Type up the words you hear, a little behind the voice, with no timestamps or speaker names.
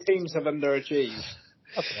teams have underachieved.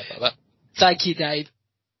 I forgot about that. Thank you, Dave.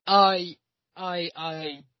 I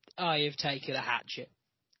have taken a hatchet.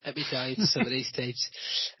 Let me tell you to some of these teams.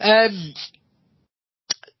 I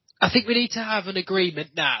think we need to have an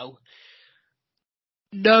agreement now.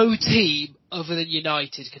 No team other than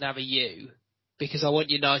United can have a U, because I want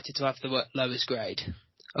United to have the lowest grade.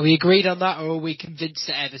 Are we agreed on that, or are we convinced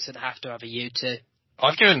that Everton have to have a U too?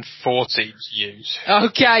 I've given 4 teams U's.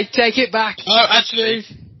 Okay, take it back. Oh, actually,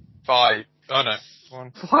 5. Oh no,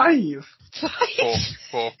 1. 5?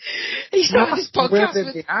 4. He started this podcast Within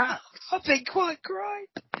with, the app. I've been quite crying.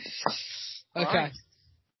 Okay. Right.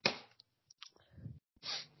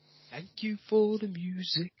 Thank you for the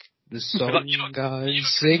music, the song You're I'm not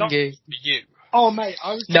singing. U. Oh, mate,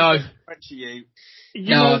 I was No. Norwich to you.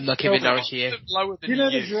 No, I'm not giving Norwich a U. Lower than You know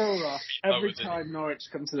U. the drill, Ross. Every Lower than time Norwich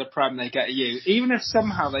come to the Prem, they get a U. Even if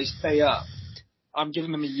somehow they stay up, I'm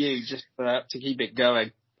giving them a U just to keep it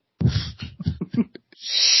going. That's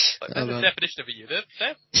the definition of a U. I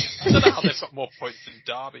don't know how they've got more points than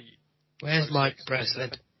Derby. Where's Mike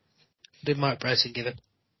Breslin? What did Mike Breslin give him?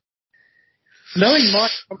 Knowing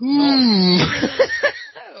Mike,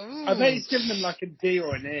 I bet I he's given them like a D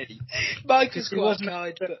or an E. Mike was He quite wasn't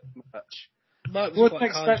kind, but much. Mike was Wasn't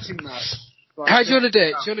quite kind. expecting much. Like, How do you want to do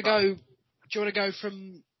it? Do you want to go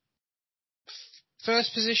from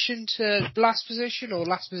first position to last position, or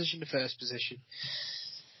last position to first position?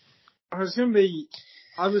 I was going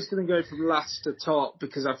to go from last to top,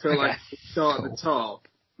 because I feel like if you start at the top,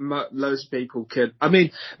 loads of people could. I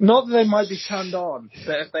mean, not that they might be turned on,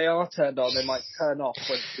 but if they are turned on, they might turn off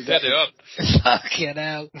when they get Get it up. Fucking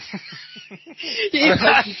hell.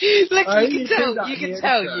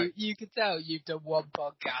 You can tell you've done one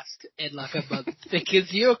podcast in like a month,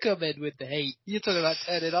 because you're coming with the heat. You're talking about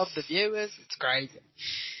turning on the viewers. It's crazy.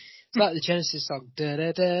 It's like the Genesis song,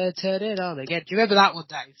 da-da-da, turn it on again. Do you remember that one,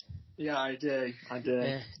 Dave? Yeah, I do.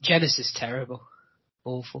 Yeah. Genesis, terrible.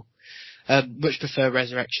 Awful. Much prefer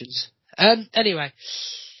Resurrections. Anyway.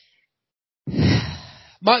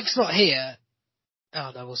 Mike's not here.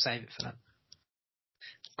 Oh no, we'll save it for that.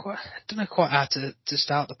 I don't know quite how to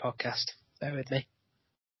start the podcast. Bear with me.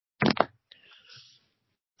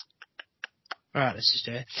 Alright, let's just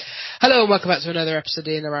do it. Hello and welcome back to another episode of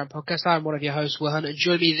the In The Round Podcast. I'm one of your hosts, Will Hunt, and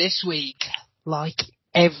join me this week, like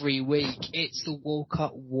every week, it's the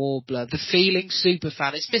Walcott Warbler, the feeling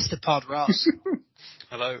superfan. It's Mr. Pod Ross.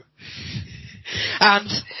 Hello. And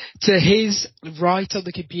to his right on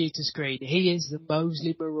the computer screen, he is the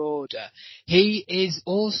Moseley Marauder. He is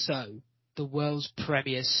also the world's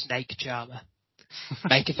premier snake charmer.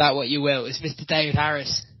 Make of that what you will. It's Mr. David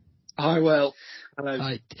Harris. I will. Hello.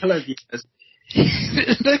 Hi. Hello, viewers.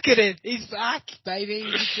 Look at him. He's back, baby.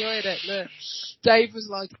 He's enjoying it. Look. Dave was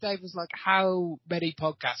like, how many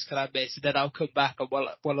podcasts can I miss? And then I'll come back on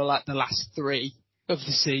one of like the last 3 of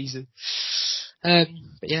the season. But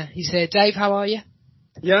yeah, he's here. Dave, how are you?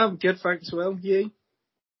 Yeah, I'm good, thanks, Will. You?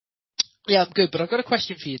 Yeah, I'm good, but I've got a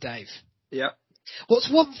question for you, Dave. Yeah. What's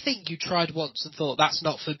one thing you tried once and thought, that's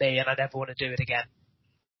not for me and I never want to do it again?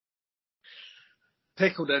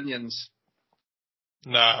 Pickled onions.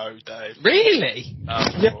 No, Dave. Really?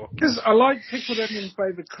 Yeah, because I like pickled onion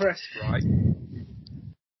flavoured crisp, right?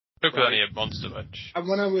 Pickled onion Monster Munch. And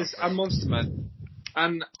when I was at Monster Munch,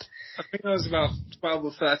 and I think I was about 12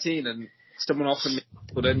 or 13, and someone offered me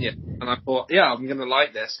pickled onion, and I thought, yeah, I'm going to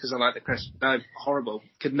like this because I like the crisp. No, horrible.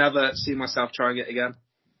 Could never see myself trying it again.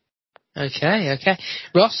 Okay.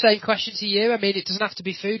 Ross, same question to you. I mean, it doesn't have to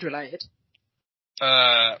be food related.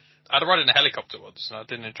 I had a ride in a helicopter once, and I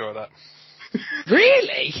didn't enjoy that.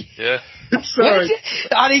 Really? Yeah. Sorry.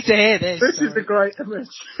 I need to hear this. This is a great image.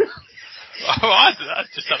 I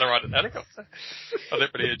just had a ride in a helicopter. I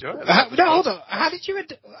didn't really enjoy it. No, hold on.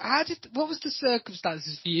 What was the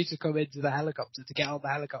circumstances for you to come into the helicopter, to get on the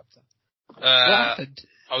helicopter? What happened?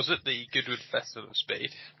 I was at the Goodwood Festival of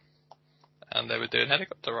Speed, and they were doing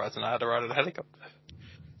helicopter rides, and I had a ride in a helicopter.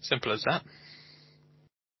 Simple as that.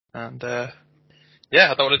 And,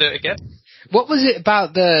 yeah, I don't want to do it again. What was it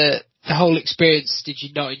about the whole experience did you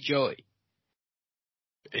not enjoy?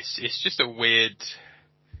 It's just a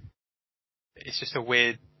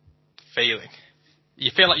weird feeling. You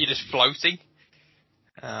feel like you're just floating.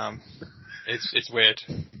 It's weird.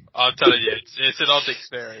 I'm telling you, it's an odd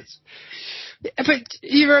experience. But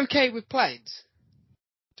you're okay with planes?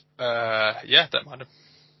 Yeah, don't mind them.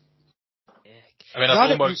 Yeah. I mean,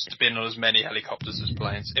 I've almost been on as many helicopters as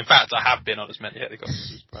planes. In fact, I have been on as many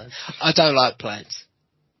helicopters as planes. I don't like planes.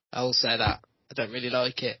 I will say that. I don't really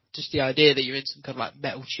like it. Just the idea that you're in some kind of like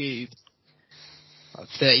metal tube, like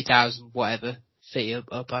 30,000 whatever feet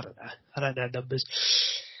up. I don't know numbers.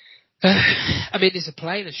 I mean, it's a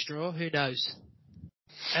plainer straw. Who knows?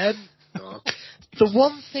 The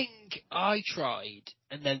one thing I tried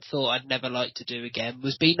and then thought I'd never like to do again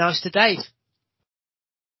was be nice to Dave.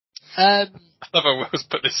 I love how Will's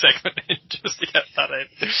put this segment in just to get that in.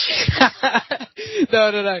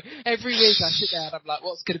 No. Every week I sit there and I'm like,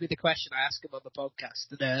 what's going to be the question I ask him on the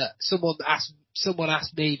podcast? And someone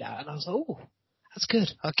asked me that, and I was like, oh, that's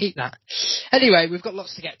good. I'll keep that. Anyway, we've got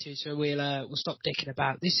lots to get to, so we'll stop dicking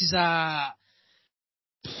about. This is our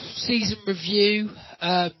season review.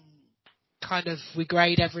 Kind of, we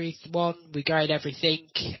grade everyone, we grade everything,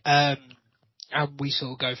 and we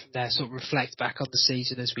sort of go from there, sort of reflect back on the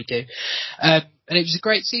season as we do. And it was a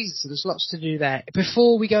great season, so there's lots to do there.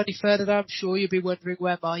 Before we go any further, though, I'm sure you'll be wondering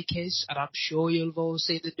where Mike is, and I'm sure you'll have all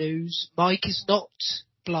seen the news. Mike is not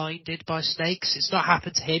blinded by snakes. It's not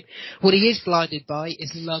happened to him. What he is blinded by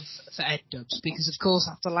is love for N-Dubs, because of course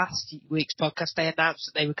after last week's podcast they announced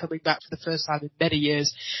that they were coming back for the first time in many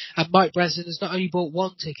years, and Mike Breslin has not only bought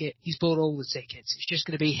one ticket, he's bought all the tickets. It's just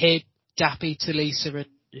going to be him, Dappy, Talisa, and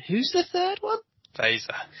who's the third one?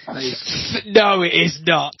 Phaser. No, it is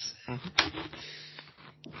not.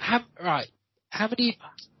 How many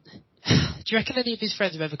do you reckon any of his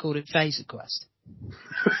friends have ever called him Phaser Quest?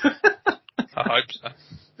 I hope so.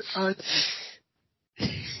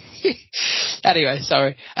 Anyway,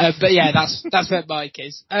 sorry. But yeah, that's where Mike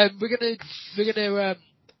is. We're gonna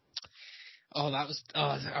I'm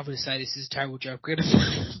gonna say this is a terrible joke. We're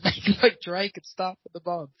gonna make like Drake and start from the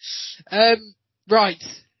bottom. Right.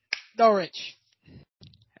 Norwich.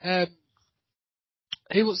 Who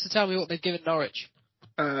wants to tell me what they've given Norwich?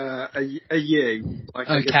 A U. Like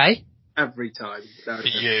okay. Every time. A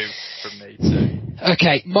U from me too.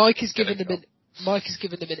 Okay, Mike has given them an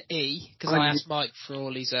E, because I asked Mike for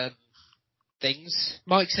all his things.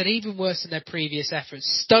 Mike said even worse than their previous efforts.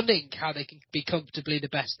 Stunning how they can be comfortably the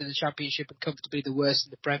best in the Championship and comfortably the worst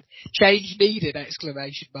in the Prem. Change needed! !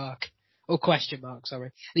 Or question mark, sorry.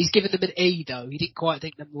 And he's given them an E though. He didn't quite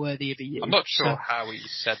think them worthy of a U. I'm not sure how he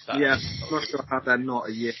said that. Yeah, I'm not sure how they're not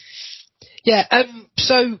a U. Yeah,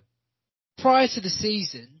 so prior to the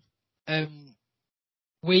season,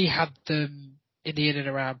 we had them in the in and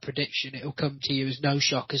around prediction. It'll come to you as no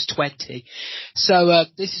shock as 20. So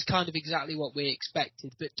this is kind of exactly what we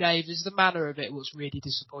expected. But Dave, is the manner of it what's really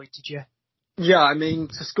disappointed you? Yeah, I mean,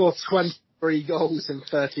 to score 23 goals in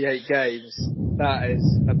 38 games, that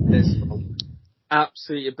is abysmal.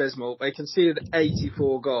 Absolutely abysmal. They conceded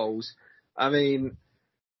 84 goals. I mean,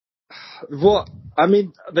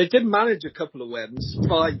 they did manage a couple of wins,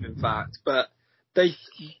 5 in fact, but they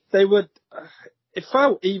would. It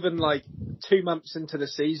felt even like 2 months into the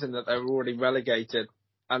season that they were already relegated,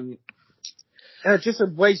 and just a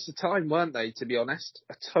waste of time, weren't they? To be honest,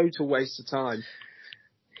 a total waste of time.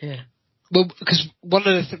 Yeah. Well, because one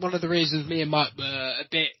of the reasons me and Mike were a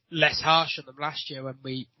bit less harsh on them last year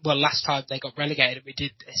last time they got relegated and we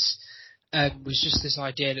did this, was just this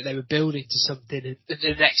idea that they were building to something, and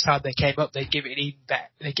the next time they came up, they'd give it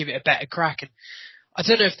a better crack. And I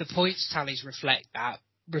don't know if the points tallies reflect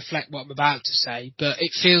what I'm about to say, but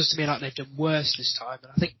it feels to me like they've done worse this time.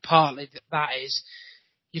 And I think partly that is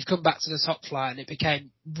you've come back to the top flight, and it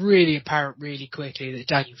became really apparent really quickly that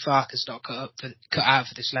Daniel Farke's not cut out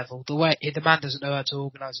for this level. The man doesn't know how to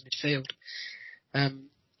organise a midfield.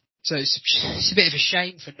 So it's a bit of a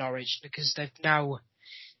shame for Norwich, because they've now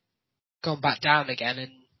gone back down again.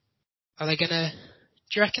 And are they gonna?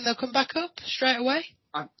 Do you reckon they'll come back up straight away?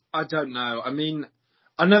 I don't know. I mean,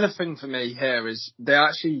 another thing for me here is they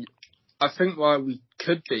actually. I think why we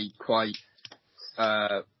could be quite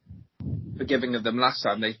forgiving of them last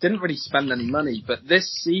time, they didn't really spend any money, but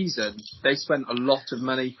this season they spent a lot of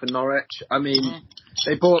money for Norwich. I mean,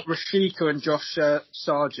 they bought Rashika and Josh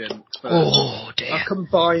Sargent for a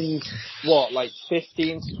combined,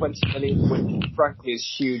 15 to 20 million, which frankly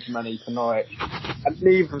is huge money for Norwich. And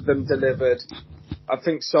neither of them delivered. I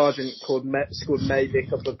think Sargent scored maybe a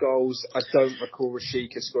couple of goals. I don't recall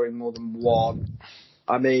Rashika scoring more than one.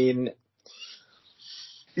 I mean,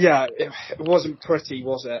 yeah, it wasn't pretty,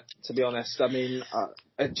 was it, to be honest? I mean,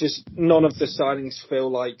 none of the signings feel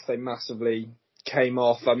like they massively came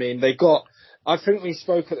off. I mean, I think we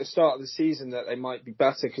spoke at the start of the season that they might be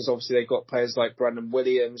better, because obviously they got players like Brendan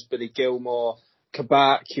Williams, Billy Gilmore,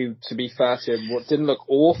 Kabak, who, to be fair to him, didn't look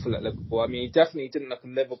awful at Liverpool. I mean, he definitely didn't look a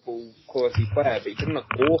Liverpool quality player, but he didn't look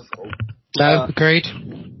awful. No, agreed.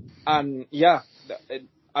 And yeah,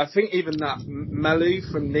 I think even that Melu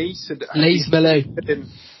from Nice. Lee's Melu.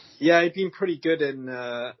 Yeah, he'd been pretty good in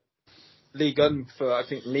Ligue 1 for, I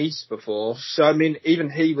think, Nice before. So, I mean, even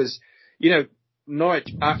he was,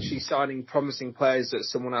 Norwich actually signing promising players that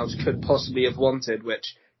someone else could possibly have wanted,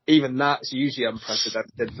 which even that's usually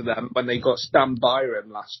unprecedented for them when they got Stan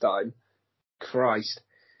Byram last time. Christ.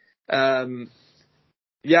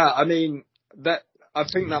 Yeah, I mean, I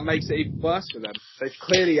think that makes it even worse for them. They've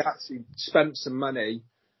clearly actually spent some money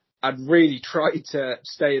and really tried to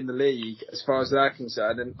stay in the league as far as they're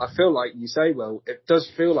concerned. And I feel like you say, Will, it does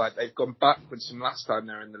feel like they've gone backwards from last time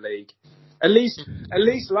they were in the league. At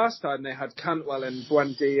least last time they had Cantwell and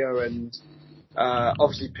Buendia and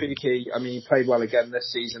obviously Pukki. I mean, he played well again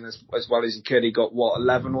this season as well as he could. He got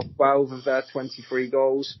 11 or 12 of their 23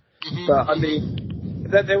 goals. But I mean,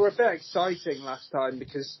 they were a bit exciting last time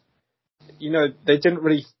because, you know, they didn't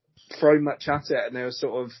really throw much at it, and they were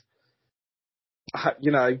sort of,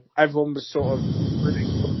 you know, everyone was sort of rooting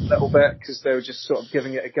a little bit because they were just sort of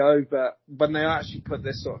giving it a go. But when they actually put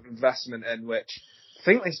this sort of investment in, which I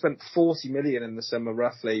think they spent 40 million in the summer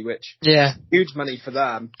roughly, which huge money for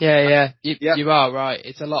them. You are right.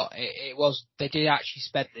 It's a lot. It was. They did actually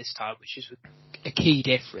spend this time, which is a key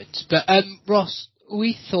difference. But Ross,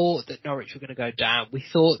 we thought that Norwich were going to go down. We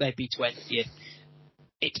thought they'd be 20th.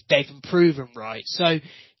 They've been proven right. So,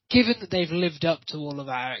 given that they've lived up to all of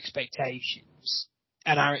our expectations,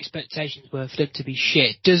 and our expectations were for them to be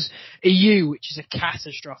shit, does EU, which is a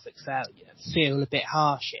catastrophic failure, feel a bit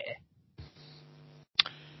harsh here?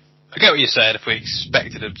 I get what you're saying, if we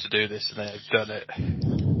expected them to do this and they've done it.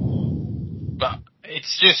 But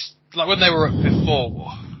it's just, like when they were up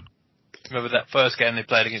before, remember that first game they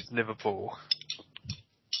played against Liverpool?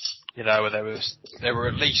 You know, where they were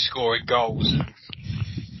at least scoring goals.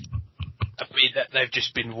 I mean, they've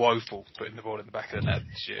just been woeful putting the ball in the back of the net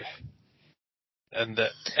this year. And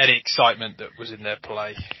any excitement that was in their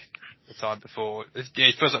play the time before,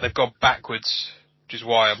 it feels like they've gone backwards, which is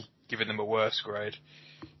why I'm giving them a worse grade.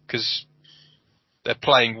 Because they're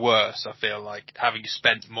playing worse, I feel like, having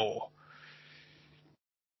spent more.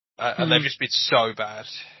 And they've just been so bad.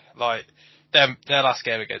 Like, their last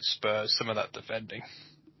game against Spurs, some of that defending.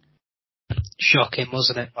 Shocking,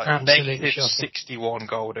 wasn't it? Like, Absolutely shocking. 61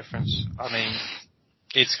 goal difference. I mean,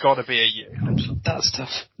 it's got to be a year. That's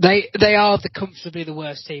tough. They are comfortably the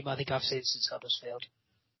worst team I think I've seen since Huddersfield.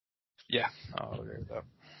 Yeah, I'll agree with that.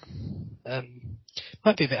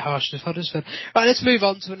 Might be a bit harsh with Huddersfield. Right, let's move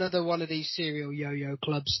on to another one of these serial yo-yo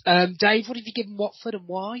clubs. Dave, what have you given Watford and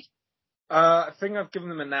why? I think I've given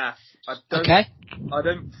them an F. I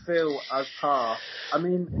don't feel as harsh. I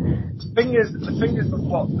mean, the thing is with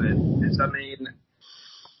Watford is, I mean,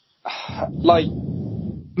 like,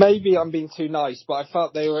 maybe I'm being too nice, but I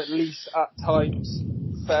felt they were at least at times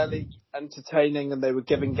fairly entertaining and they were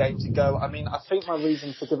giving games a go. I mean, I think my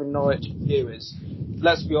reason for giving Norwich a view is,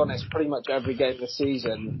 let's be honest, pretty much every game this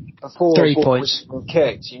season, before 3 a ball points was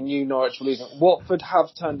kicked, you knew Norwich were losing. Watford have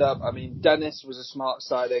turned up. I mean, Dennis was a smart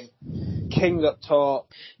signing. King up top.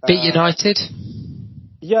 Beat United.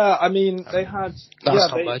 Yeah, I mean, they had...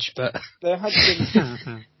 That's not much, but... They had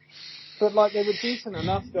some... But, like, they were decent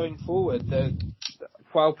enough going forward.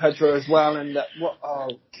 Joao Pedro as well, and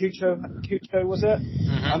Cucho was it?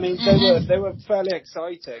 Mm-hmm. I mean, they were fairly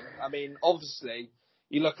exciting. I mean, obviously,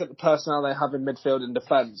 you look at the personnel they have in midfield and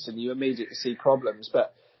defence, and you immediately see problems.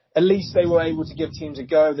 But at least they were able to give teams a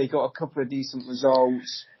go. They got a couple of decent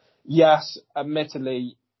results. Yes,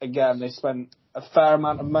 admittedly, again, they spent a fair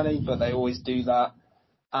amount of money, but they always do that.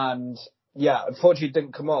 And yeah, unfortunately it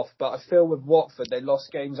didn't come off, but I feel with Watford, they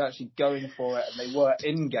lost games actually going for it, and they were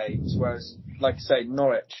in games, whereas, like I say,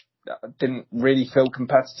 Norwich didn't really feel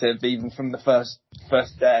competitive even from the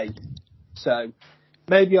first day. So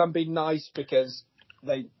maybe I'm being nice because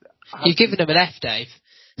they... You've given them an F, Dave.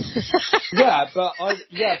 but I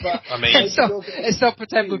mean... Let's not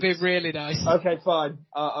pretend we're being really nice. Okay, fine.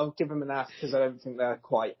 I'll give them an F because I don't think they're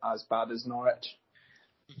quite as bad as Norwich.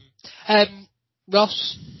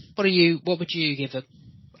 Ross, what would you give them?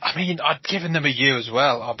 I mean, I'd given them a U as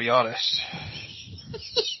well, I'll be honest.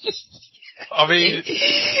 I mean...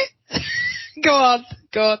 Go on.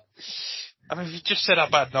 I mean, you just said how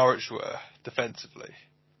bad Norwich were, defensively.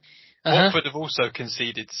 Watford have also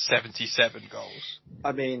conceded 77 goals.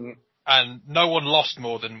 I mean... And no one lost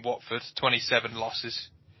more than Watford, 27 losses.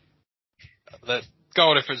 The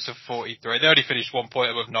goal difference of 43. They only finished 1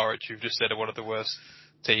 point above Norwich, who've just said are one of the worst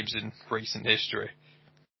teams in recent history.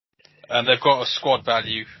 And they've got a squad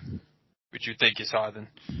value, which you'd think is higher than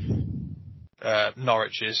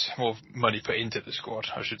Norwich's. More money put into the squad,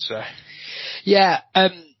 I should say. Yeah, I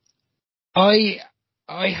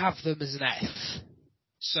have them as an F.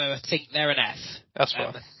 So I think they're an F. That's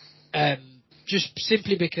fine. Just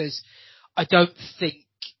simply because I don't think...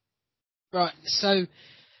 Right, so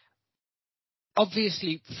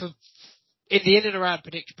obviously in the in and around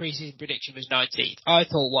pre-season prediction was 19th. I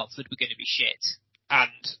thought Watford were going to be shit. and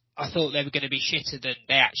I thought they were going to be shitter than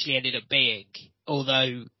they actually ended up being.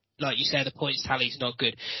 Although, like you said, the points tally's not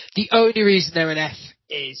good. The only reason they're an F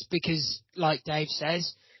is because, like Dave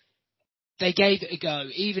says, they gave it a go.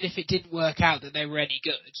 Even if it didn't work out that they were any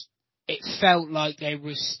good, it felt like they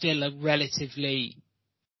were still a relatively,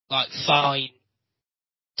 fine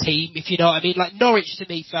team, if you know what I mean. Like, Norwich to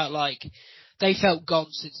me felt like they felt gone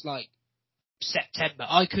since, September.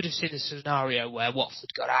 I could have seen a scenario where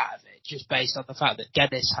Watford got out of it, just based on the fact that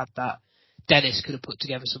Dennis could have put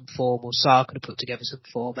together some form, or Sarr could have put together some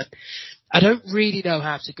form. And I don't really know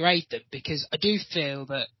how to grade them, because I do feel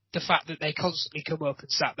that the fact that they constantly come up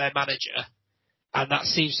and sack their manager, and that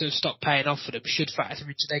seems to have stopped paying off for them, should factor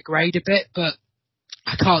into their grade a bit, but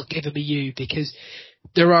I can't give them a U, because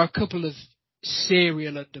there are a couple of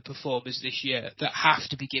serial underperformers this year that have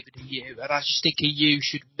to be given a U, and I just think a U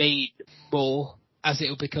should mean more, as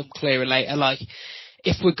it'll become clearer later. Like,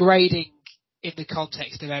 if we're grading in the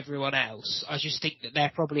context of everyone else, I just think that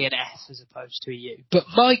they're probably an F as opposed to a U. But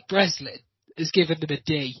Mike Breslin has given them a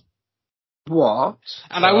D. What?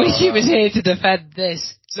 And I wish he was here to defend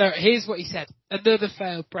this. So here's what he said. Another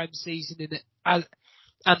failed Prem season and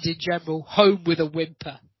in general, home with a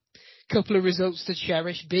whimper. Couple of results to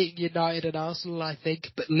cherish, beating United and Arsenal, I think,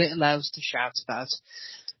 but little else to shout about.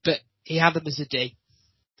 But he had them as a D.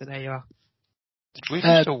 So there you are. Did we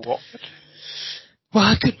lose to Watford? Well,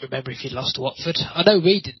 I couldn't remember if he'd lost to Watford. I know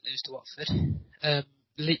we didn't lose to Watford.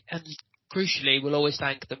 And crucially, we'll always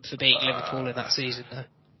thank them for beating Liverpool in that season,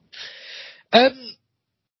 though.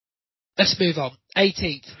 Let's move on.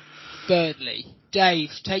 18th, Burnley. Dave,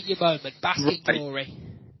 take your moment. Bask in glory.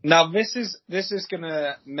 Now, this is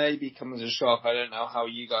gonna maybe come as a shock. I don't know how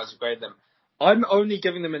you guys grade them. I'm only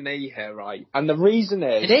giving them an E here, right? And the reason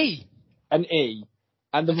is... An E? An E.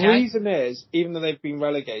 And the reason is, even though they've been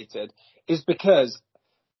relegated, is because,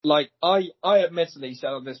 I admittedly said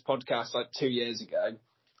on this podcast 2 years ago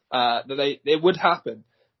that it would happen.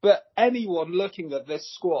 But anyone looking at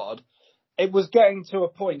this squad, it was getting to a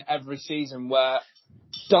point every season where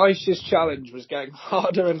Dyche's challenge was getting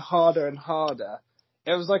harder and harder and harder.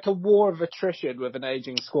 It was like a war of attrition with an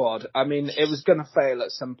ageing squad. I mean, it was going to fail at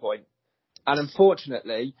some point. And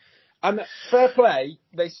unfortunately, and fair play,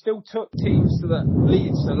 they still took teams to the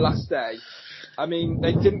Leeds the last day. I mean,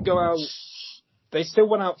 they didn't go out, they still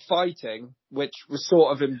went out fighting, which was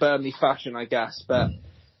sort of in Burnley fashion, I guess. But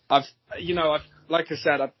like I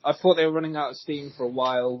said, I thought they were running out of steam for a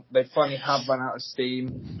while. They finally have run out of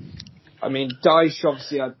steam. I mean, Dyche,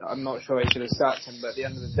 obviously, I'm not sure they should have sacked him, but at the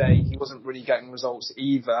end of the day, he wasn't really getting results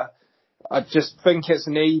either. I just think it's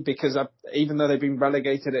an E because even though they've been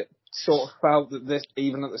relegated, it sort of felt that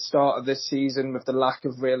even at the start of this season, with the lack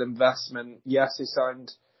of real investment, yes, they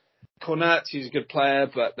signed Cornet, who's a good player,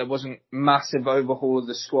 but there wasn't massive overhaul of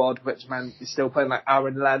the squad, which meant you're still playing like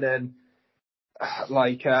Aaron Lennon,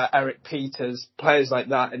 Eric Peters, players like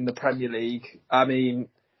that in the Premier League. I mean,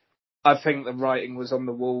 I think the writing was on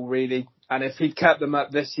the wall, really. And if he'd kept them up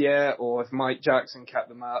this year, or if Mike Jackson kept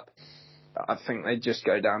them up, I think they'd just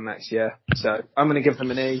go down next year. So I'm going to give them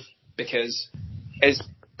an E because it's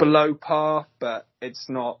below par, but it's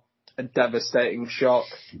not a devastating shock.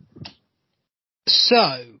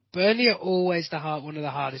 So, Burnley are always one of the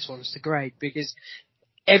hardest ones to grade, because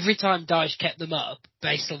every time Dyche kept them up,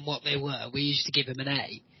 based on what they were, we used to give them an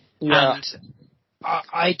A. Yeah. And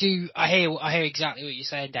I hear exactly what you're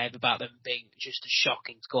saying, Dave, about them being just a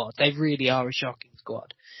shocking squad. They really are a shocking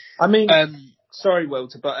squad. I mean, sorry, Will,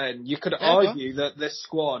 to butt in. You could argue that this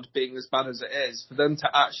squad, being as bad as it is, for them to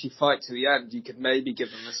actually fight to the end, you could maybe give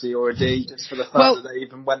them a C or a D, just for the fact that they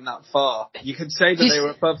even went that far. You could say that they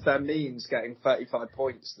were above their means, getting 35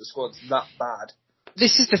 points. The squad's that bad.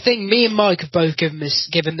 This is the thing. Me and Mike have both given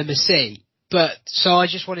them a C. But, so I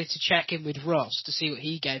just wanted to check in with Ross to see what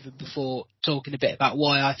he gave them before talking a bit about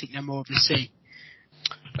why I think they're more of a C.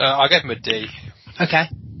 I gave them a D. Okay.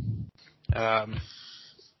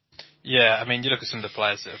 Yeah, I mean, you look at some of the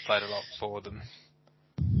players that have played a lot for them.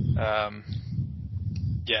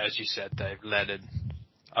 Yeah, as you said, Dave, Lennon.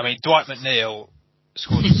 I mean, Dwight McNeil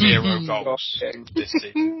scored 0 goals this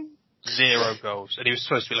season. 0 goals. And he was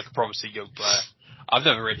supposed to be like a promising young player. I've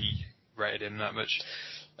never really rated him that much.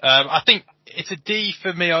 I think it's a D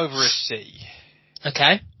for me over a C.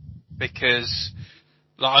 Okay. Because,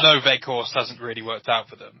 I know Weghorst hasn't really worked out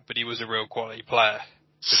for them, but he was a real quality player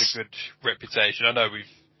with a good reputation. I know we've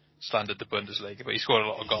slandered the Bundesliga, but he scored a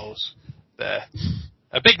lot of goals there.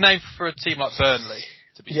 A big name for a team like Burnley,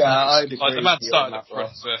 to be fair. I'd agree. The man started up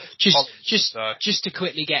front for just to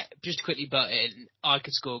quickly butt in, I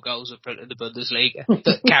could score goals up front in the Bundesliga.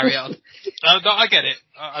 But carry on. No, I get it.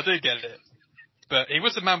 I do get it. but he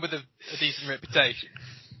was a man with a decent reputation.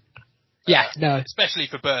 Yeah, no. Especially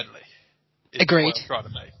for Burnley. Agreed. What I'm trying to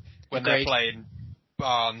make. When they're playing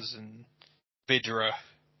Barnes and Vidra.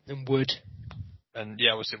 And Wood. And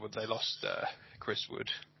yeah, obviously they lost Chris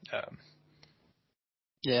Wood.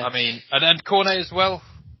 Yeah. I mean, and Cornet as well.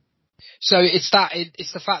 So it's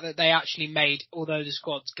the fact that they actually made, although the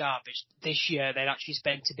squad's garbage, this year they'd actually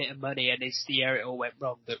spent a bit of money, and it's the year it all went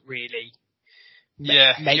wrong that really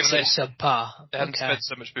makes it subpar. They hadn't spent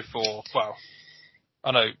so much before. Well,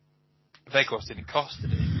 I know Weghorst didn't cost,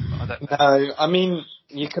 did he? I don't know. No, I mean,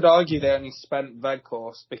 you could argue they only spent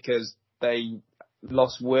Weghorst because they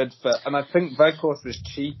lost Wood and I think Weghorst was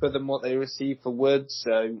cheaper than what they received for Wood,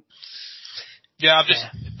 so... Yeah,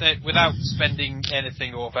 without spending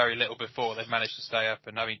anything or very little before, they've managed to stay up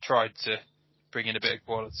and having tried to bring in a bit of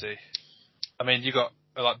quality. I mean, you got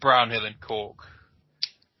like Brownhill and Cork.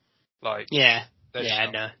 Like, not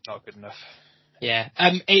good enough. Yeah,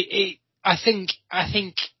 I think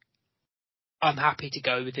I'm happy to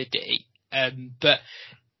go with a D, but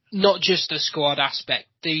not just the squad aspect.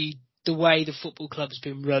 The way the football club's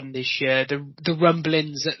been run this year, the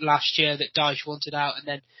rumblings that last year that Dyche wanted out, and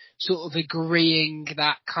then sort of agreeing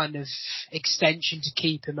that kind of extension to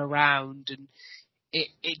keep him around, and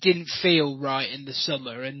it didn't feel right in the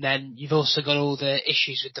summer. And then you've also got all the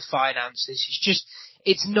issues with the finances.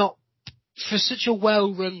 It's not for such a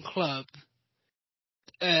well-run club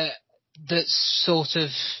that's sort of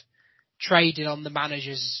traded on the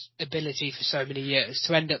manager's ability for so many years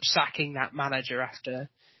to end up sacking that manager after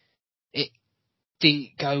it didn't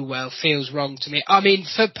go well feels wrong to me. I mean,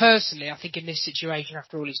 personally, I think in this situation,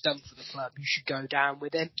 after all he's done for the club, you should go down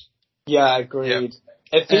with him. Yeah, agreed.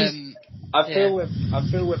 Yep. I feel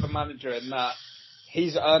with a manager in that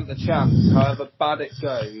he's earned the chance, however bad it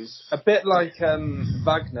goes. A bit like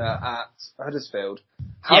Wagner at Huddersfield.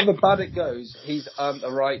 However bad it goes, he's earned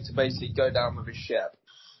the right to basically go down with his ship.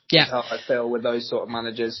 Yeah, that's how I feel with those sort of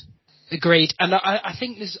managers. Agreed, and I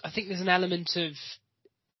think there's an element of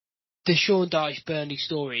the Sean Dyche Burnley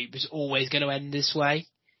story was always going to end this way.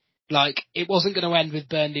 Like, it wasn't going to end with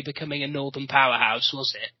Burnley becoming a northern powerhouse,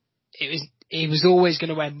 was it? It was always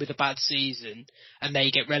going to end with a bad season and they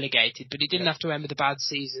get relegated, but it didn't have to end with a bad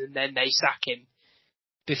season and then they sack him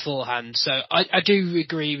beforehand. So I do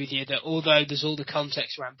agree with you that although there's all the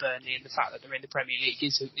context around Burnley and the fact that they're in the Premier League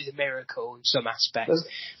is a miracle in some aspects,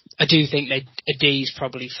 I do think a D is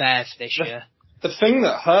probably fair for this year. The thing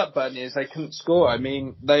that hurt Burnley is they couldn't score. I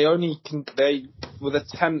mean, they were the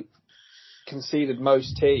 10th conceded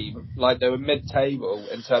most team. Like, they were mid-table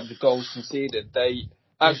in terms of goals conceded. They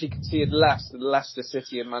actually conceded less than Leicester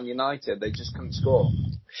City and Man United. They just couldn't score.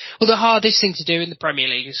 Well, the hardest thing to do in the Premier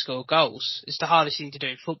League is score goals. It's the hardest thing to do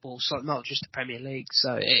in football, so not just the Premier League.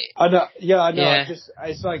 So I know. Yeah.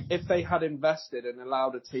 It's like if they had invested and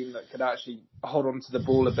allowed a team that could actually hold on to the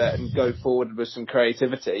ball a bit and go forward with some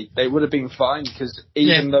creativity, they would have been fine. Because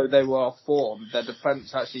even though they were off form, their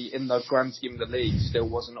defence actually, in the grand scheme of the league, still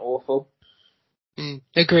wasn't awful.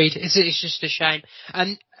 Agreed. It's just a shame,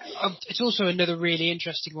 and it's also another really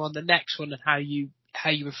interesting one. The next one, and how you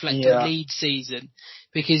reflect on Leeds season,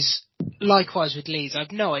 because likewise with Leeds, I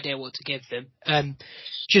have no idea what to give them.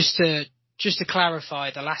 Just to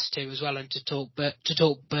clarify the last two as well, and to talk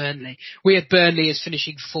Burnley, we had Burnley as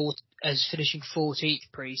finishing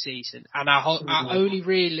 14th pre-season, and our only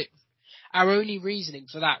reasoning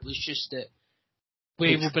for that was just that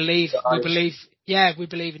we believe in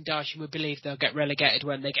Dyche, and we believe they'll get relegated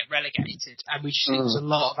when they get relegated, and we just think there's a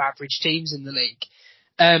lot of average teams in the league.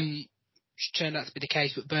 Which turned out to be the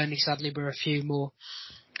case, but Burnley sadly were a few more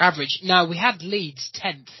average. Now, we had Leeds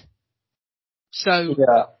 10th. So,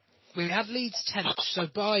 we had Leeds 10th, so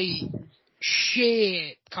by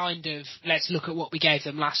sheer kind of, let's look at what we gave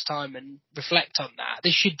them last time and reflect on that,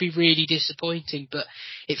 this should be really disappointing, but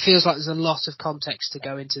it feels like there's a lot of context to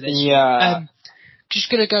go into this. Just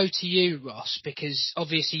going to go to you, Ross, because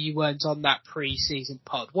obviously you weren't on that pre-season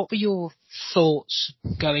pod. What were your thoughts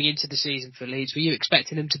going into the season for Leeds? Were you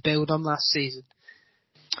expecting them to build on last season?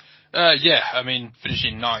 Yeah, I mean,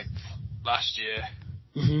 finishing 9th last year,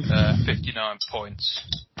 59 points.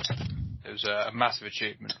 It was a massive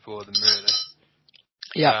achievement for them, really.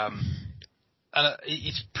 Yeah. And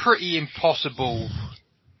it's pretty impossible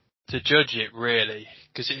to judge it, really,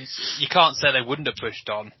 because you can't say they wouldn't have pushed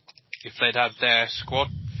on if they'd had their squad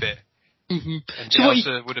fit. And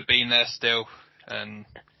Bielsa would have been there still. And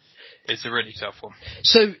It's a really tough one.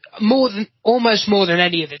 So almost more than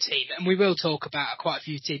any other team, and we will talk about quite a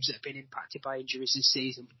few teams that have been impacted by injuries this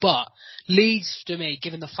season, but Leeds, to me,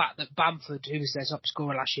 given the fact that Bamford, who was their top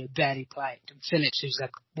scorer last year, barely played, and Phillips, who's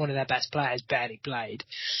one of their best players, barely played,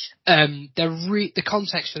 the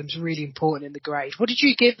context for them is really important in the grade. What did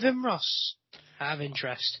you give them, Ross? Out of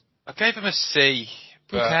interest. I gave them a C.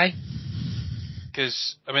 Okay.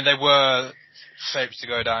 Because, I mean, they were favourites to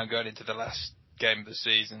go down going into the last game of the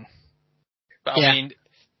season. But I mean,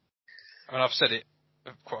 I've said it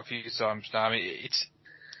quite a few times now. I mean, it's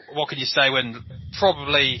what can you say when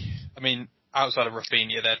probably, I mean, outside of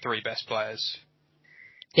Rafinha, their three best players,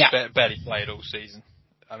 barely played all season.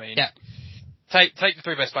 I mean, take the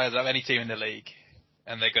three best players out of any team in the league,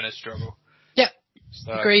 and they're going to struggle. Yeah,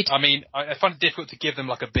 so, agreed. I mean, I find it difficult to give them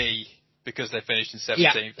like a B because they finished in 17th.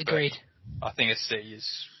 Yeah, agreed. I think a C is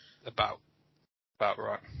about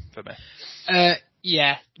right for me.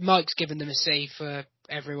 Yeah, Mike's given them a C for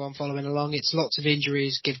everyone following along. It's lots of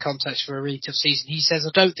injuries, give context for a really tough season. He says,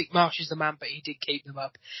 I don't think Marsh is the man, but he did keep them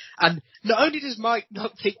up. And not only does Mike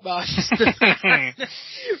not think Marsh is the man,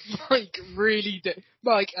 Mike really do.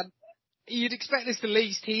 Mike, and you'd expect this the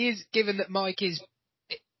least, he is, given that Mike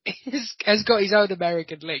has got his own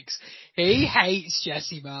American links. He hates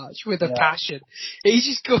Jesse Marsh with a passion. He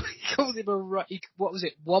called him what was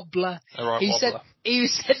it, wobbler? Wobbler. Said he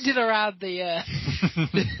was sending around the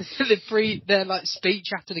like speech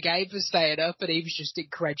after the game for staying up, and he was just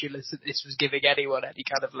incredulous that this was giving anyone any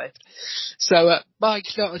kind of lift. So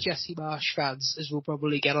Mike's not a Jesse Marsh fan, as we'll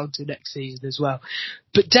probably get on to next season as well.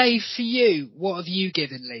 But Dave, for you, what have you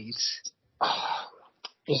given Leeds?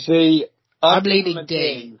 You see, I'm leaning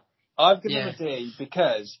D. I've given them a D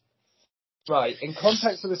because, right, in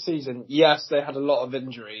context of the season, yes, they had a lot of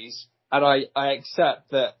injuries, and I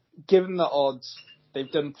accept that given the odds,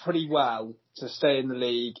 they've done pretty well to stay in the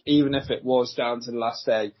league, even if it was down to the last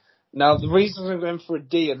day. Now, the reason I'm going for a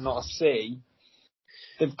D and not a C,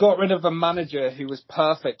 they've got rid of a manager who was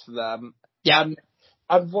perfect for them. Yeah.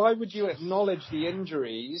 And why would you acknowledge the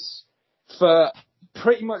injuries for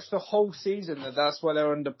pretty much the whole season that's why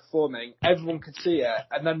they're underperforming? Everyone could see it.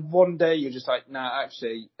 And then one day you're just like, nah,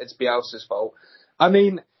 actually, it's Bielsa's fault. I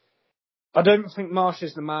mean, I don't think Marsh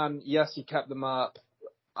is the man. Yes, he kept them up.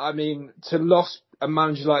 I mean, to lose a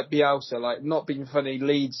manager like Bielsa, like, not being funny,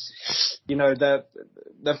 Leeds, you know, their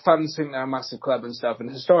fans think they're a massive club and stuff, and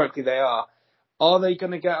historically they are. Are they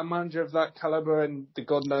going to get a manager of that calibre and the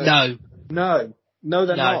God knows? No,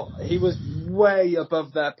 they're not. He was way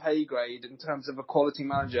above their pay grade in terms of a quality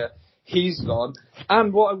manager. He's gone.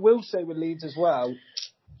 And what I will say with Leeds as well,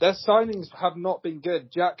 their signings have not been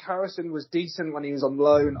good. Jack Harrison was decent when he was on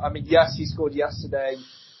loan. I mean, yes, he scored yesterday,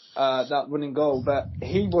 that winning goal, but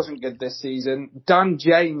he wasn't good this season. Dan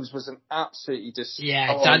James was an absolutely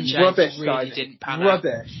Dan James rubbish really signing. didn't pan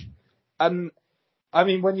Rubbish. And I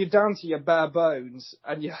mean, when you're down to your bare bones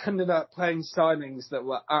and you ended up playing signings that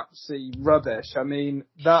were absolutely rubbish, I mean,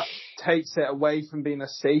 that takes it away from being a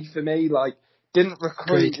C for me. Like, didn't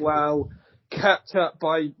recruit well, kept up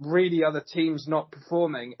by really other teams not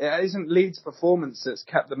performing. It isn't Leeds' performance that's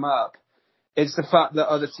kept them up. It's the fact that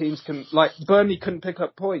other teams Burnley couldn't pick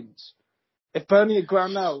up points. If Burnley had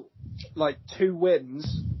ground out, 2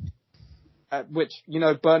 wins, which, you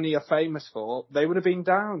know, Burnley are famous for, they would have been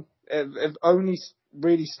down. If only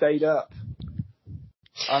really stayed up.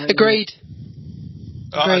 I mean, Agreed.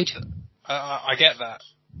 I get that,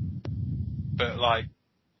 but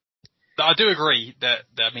I do agree that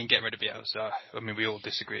I mean, getting rid of Bielsa. I mean, we all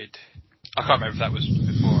disagreed. I can't remember if that was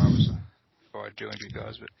before I joined you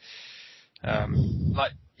guys,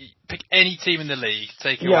 but pick any team in the league,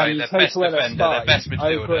 take away their best defender, their best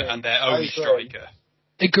midfielder, and their only striker.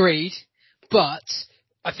 Agreed, but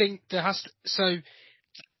I think there has to. So,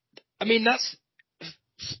 I mean, that's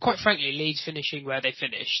quite frankly, Leeds finishing where they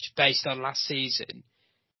finished based on last season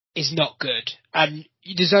is not good. And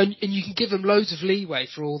you can give them loads of leeway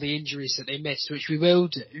for all the injuries that they missed, which we will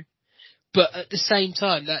do. But at the same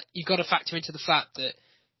time, that you've got to factor into the fact that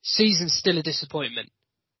season's still a disappointment.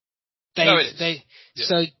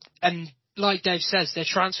 So, and like Dave says, their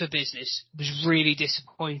transfer business was really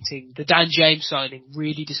disappointing. The Dan James signing,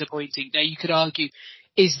 really disappointing. Now you could argue,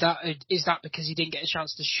 is that because he didn't get a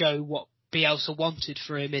chance to show what Bielsa wanted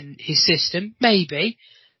for him in his system? Maybe,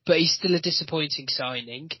 but he's still a disappointing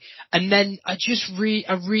signing. And then I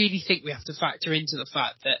really think we have to factor into the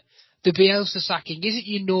fact that the Bielsa sacking isn't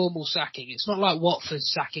your normal sacking. It's not like Watford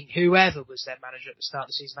sacking whoever was their manager at the start of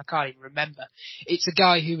the season. I can't even remember. It's a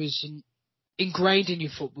guy who was ingrained in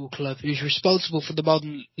your football club, who's responsible for the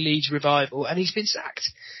modern Leeds revival, and he's been sacked.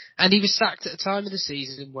 And he was sacked at a time of the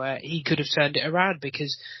season where he could have turned it around,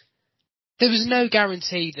 because there was no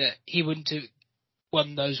guarantee that he wouldn't have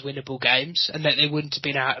won those winnable games and that they wouldn't have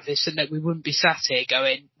been out of this and that we wouldn't be sat here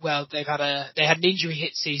going, well, they had an injury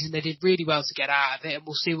hit season, they did really well to get out of it and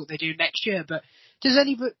we'll see what they do next year. But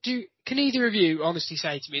can either of you honestly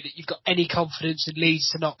say to me that you've got any confidence in Leeds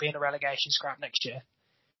to not be in a relegation scrap next year?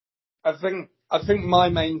 I think my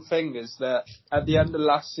main thing is that at the end of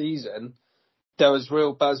last season, there was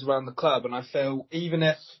real buzz around the club, and I feel even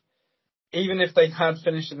if they had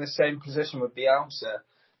finished in the same position with Bielsa,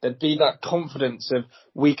 there'd be that confidence of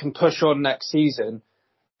we can push on next season.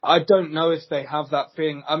 I don't know if they have that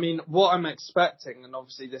feeling. I mean, what I'm expecting, and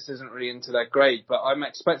obviously this isn't really into their grade, but I'm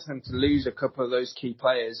expecting them to lose a couple of those key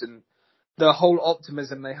players, and the whole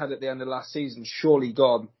optimism they had at the end of last season surely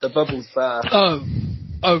gone. The bubble's burst.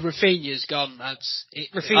 Oh, Rafinha's gone.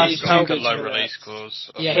 Rafinha's got too a good. low release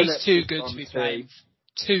clause. Yeah, he's too good to be playing.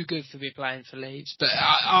 Too good to be playing for Leeds. But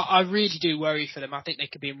I really do worry for them. I think they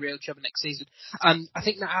could be in real trouble next season, and I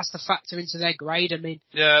think that has to factor into their grade. I mean,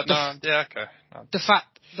 okay. No. The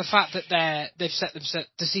fact that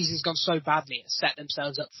the season's gone so badly, it's set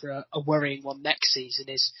themselves up for a worrying one next season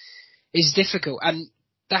is difficult. And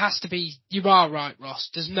there has to be. You are right, Ross.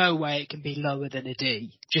 There's no way it can be lower than a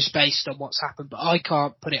D just based on what's happened. But I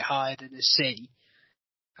can't put it higher than a C,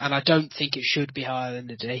 and I don't think it should be higher than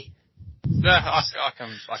a D. Yeah, I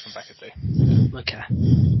can back a D.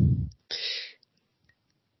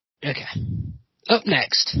 Okay. Up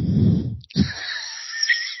next.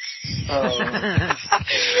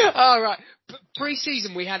 All right.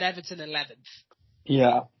 Pre-season we had Everton 11th.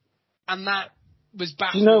 Yeah. And that was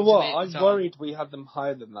back. You know what? I'm worried we had them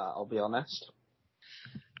higher than that, I'll be honest.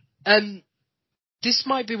 This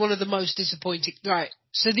might be one of the most disappointing. Right.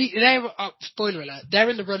 So they're spoiler alert. They're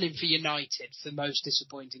in the running for United for the most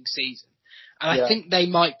disappointing season. And I think they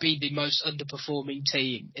might be the most underperforming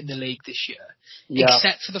team in the league this year. Yeah.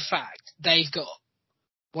 Except for the fact they've got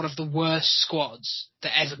one of the worst squads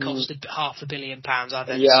that ever costed £500 million I've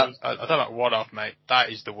ever seen. I don't know what off, mate.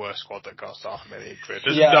 That is the worst squad that cost £500 million.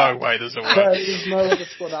 There's no way there's a way. There's no other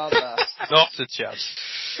squad out there. Not a chance.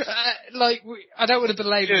 I don't want to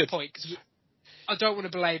belabor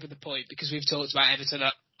the point because we've talked about Everton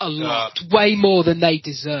a lot, way more than they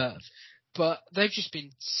deserve. But they've just been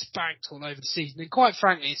spanked all over the season, and quite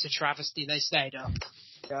frankly, it's a travesty they stayed up.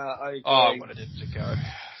 Yeah, I agree. I wanted him to go.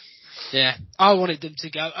 Yeah, I wanted them to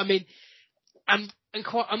go. I mean, I'm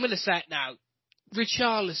going to say it now.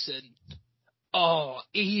 Richarlison,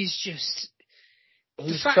 he's just...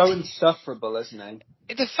 He's so insufferable, isn't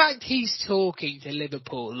he? The fact he's talking to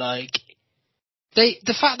Liverpool,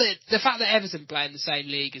 the fact that Everton play in the same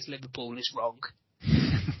league as Liverpool is wrong.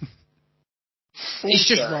 It's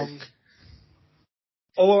just wrong.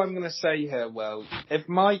 All I'm going to say here, Will, if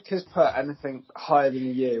Mike has put anything higher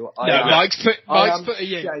than you, Mike's put a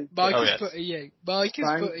U. Mike has put a U. Thank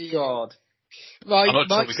God. I'm not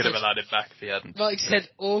sure we could have allowed it back if he hadn't. Mike said,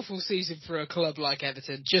 awful season for a club like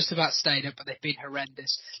Everton, just about stayed up, but they've been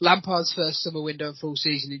horrendous. Lampard's first summer window and full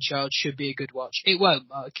season in charge should be a good watch. It won't,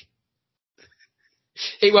 Mike.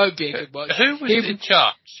 It won't be a good watch. Who was in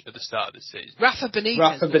charge at the start of the season? Rafa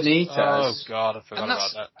Benitez. Oh, God, I forgot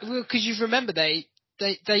about that. Well, because you remember they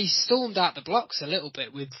stormed out the blocks a little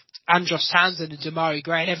bit with Andros Townsend and Damari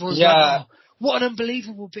Gray, and everyone's like, what an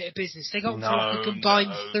unbelievable bit of business. They got for a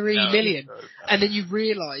combined $3 million. And then you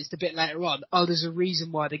realised a bit later on, there's a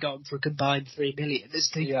reason why they got them for a combined $3 million. There's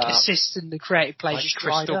the assist and the creative play just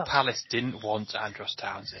Crystal Palace didn't want Andros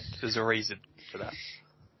Townsend. There's a reason for that.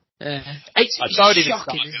 It's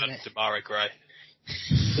shocking, isn't it? Damari Gray.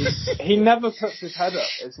 He never puts his head up.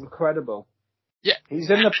 It's incredible. Yeah, he's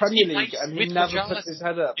in the Premier League and he never puts his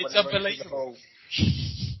head up. It's unbelievable.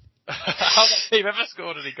 How that team ever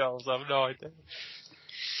scored any goals? I have no idea.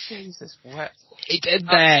 Jesus, what?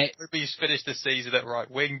 He's finished the season at right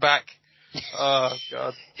wing back. Oh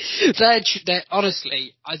God. They're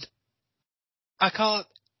honestly, I can't.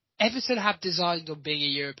 Everton have designed on being a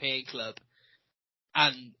European club,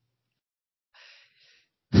 and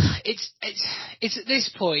it's at this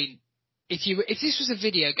point. If this was a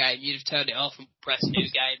video game, you'd have turned it off and pressed new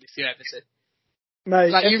game if you're Everton.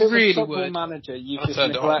 Mate, if you really Football would. Manager, you just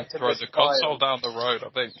turned it on and neglected throw the console down the road, I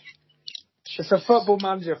think. It's a Football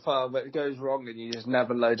Manager file that goes wrong and you just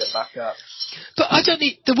never load it back up. But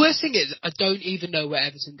the worst thing is, I don't even know where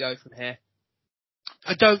Everton go from here.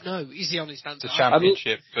 I don't know, is the honest answer. The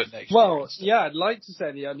Championship, but next year. Well, yeah, I'd like to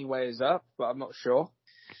say the only way is up, but I'm not sure.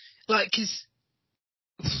 Because...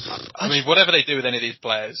 I mean, whatever they do with any of these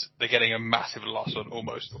players, they're getting a massive loss on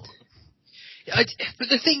almost all of them. But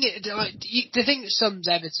the thing that sums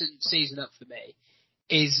Everton's season up for me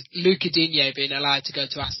is Luca Digne being allowed to go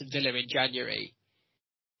to Aston Villa in January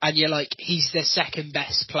and you're like, he's their second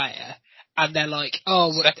best player, and they're like,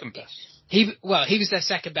 oh, Second best. he was their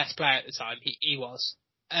second best player at the time. He was,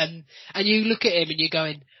 and you look at him and you're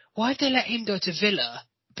going, why have they let him go to Villa?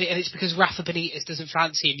 And it's because Rafa Benitez doesn't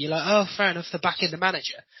fancy him. You're like, oh, fair enough, they're back in the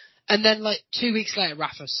manager. And then, like, 2 weeks later,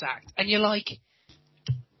 Rafa's sacked. And you're like,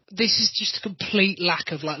 this is just a complete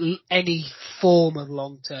lack of, like, any form of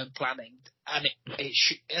long-term planning. And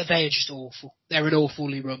they are just awful. They're an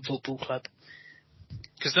awfully run football club.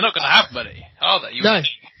 Because they're not going to have money, are they?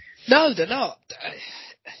 No, they're not.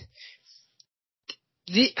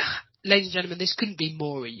 Ladies and gentlemen, this couldn't be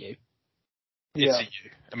more of you. It's a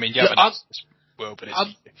you. I mean, you haven't asked this well, but it's a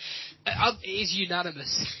you. It is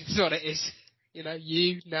unanimous. That's what it is. You know,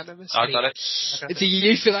 unanimous. I got it. It's a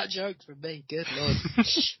you for that joke from me. Good lord.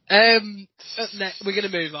 We're going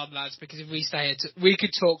to move on, lads, because if we stay here, we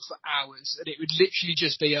could talk for hours, and it would literally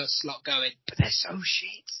just be us lot going, but they're so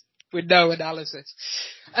shit, with no analysis.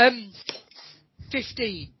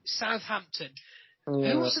 15, Southampton.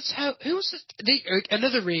 Yeah. Who was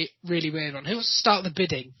another really weird one? Who was to start the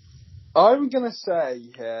bidding? I'm going to say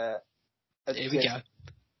here. Here we go.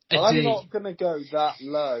 I'm not going to go that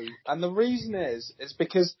low. And the reason is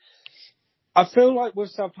because I feel like with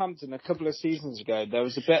Southampton a couple of seasons ago, there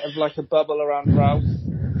was a bit of like a bubble around Ralph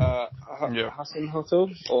Hasenhüttl,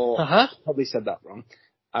 or I probably said that wrong,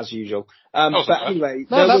 as usual. But anyway,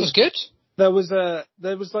 that was good. There was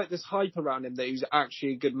like this hype around him that he was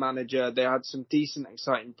actually a good manager. They had some decent,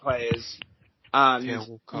 exciting players.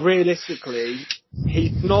 And realistically,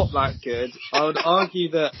 he's not that good. I would argue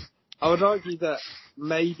that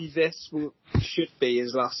maybe this should be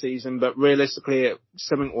his last season, but realistically,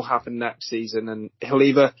 something will happen next season, and he'll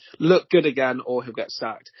either look good again or he'll get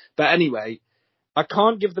sacked. But anyway, I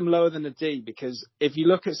can't give them lower than a D, because if you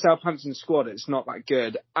look at Southampton's squad, it's not that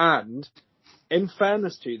good. And in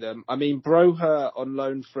fairness to them, I mean, Broha on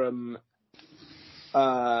loan from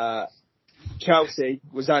Chelsea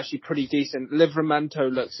was actually pretty decent. Livramento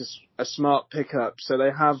looks a smart pickup, so they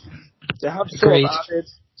have sort of added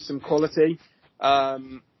some quality.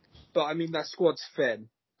 But I mean, their squad's thin.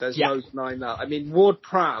 There's no denying that. I mean,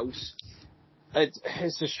 Ward-Prowse,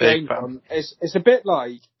 it's a strange one. It's a bit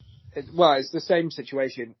like, it's the same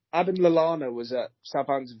situation. Adam Lallana was at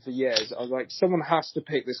Southampton for years. I was like, someone has to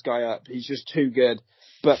pick this guy up. He's just too good.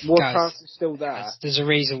 But Ward-Prowse is still there. There's a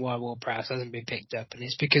reason why Ward-Prowse hasn't been picked up, and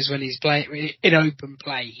it's because when he's playing in open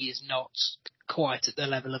play, he is not quite at the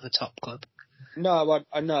level of a top club. No,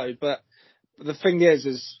 I know, but the thing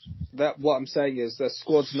is that what I'm saying is their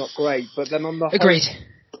squad's not great. But then on the agreed,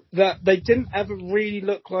 that they didn't ever really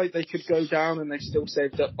look like they could go down, and they still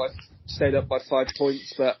stayed up by 5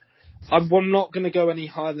 points. But I'm not going to go any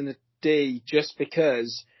higher than a D, just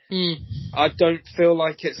because I don't feel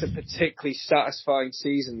like it's a particularly satisfying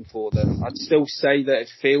season for them. I'd still say that it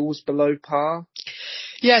feels below par.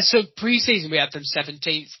 Yeah, so pre-season we had them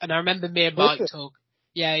 17th, and I remember me and Mike talk.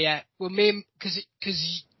 Yeah. Well,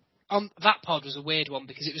 because on that pod was a weird one,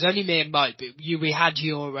 because it was only me and Mike, but we had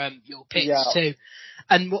your picks too.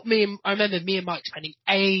 And I remember me and Mike spending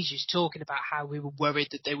ages talking about how we were worried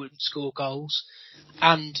that they wouldn't score goals,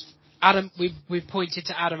 and we pointed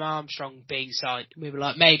to Adam Armstrong being signed. We were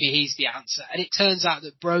like, maybe he's the answer. And it turns out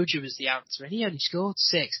that Broja was the answer, and he only scored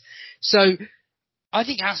 6. So I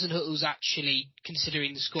think Hasenhüttl's actually,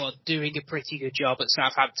 considering the squad, doing a pretty good job at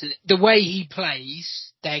Southampton. The way he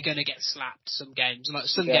plays, they're going to get slapped some games. Like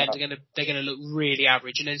some games they're going to look really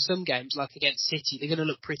average, and in some games, like against City, they're going to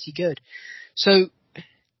look pretty good. So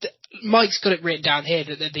Mike's got it written down here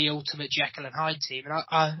that they're the ultimate Jekyll and Hyde team, and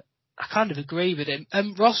I kind of agree with him.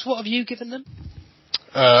 Ross, what have you given them?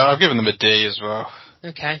 I've given them a D as well.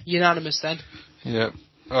 Okay, unanimous then. Yeah.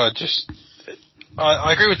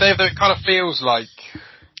 I agree with Dave that it kind of feels like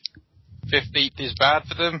 15th is bad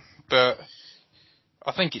for them, but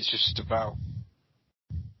I think it's just about,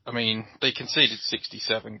 I mean, they conceded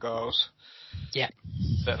 67 goals. Yeah.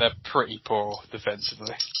 They're pretty poor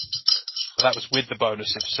defensively. But that was with the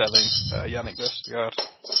bonus of selling Yannick Vestergaard.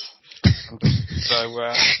 So,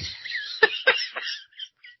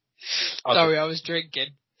 sorry, I was drinking.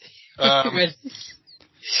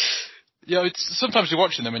 Sometimes you're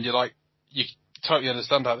watching them and you're like, you totally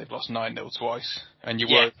understand how they've lost 9-0 twice, and you're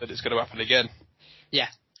worried that it's going to happen again. Yeah.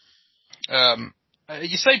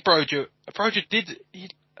 You say Broja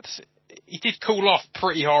did cool off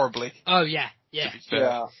pretty horribly. Oh yeah.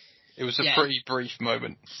 It was a pretty brief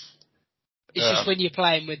moment. It's just when you're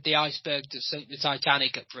playing with the iceberg that sunk the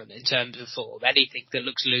Titanic up front in terms of form, anything that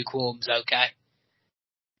looks lukewarm's okay.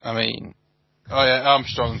 I mean,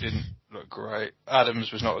 Armstrong didn't look great.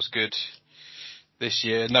 Adams was not as good this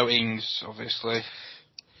year. No Ings, obviously.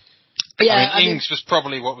 Yeah, Ings was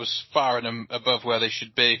probably what was far and above where they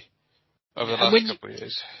should be over the last couple of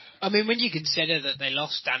years. I mean, when you consider that they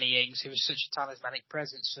lost Danny Ings, who was such a talismanic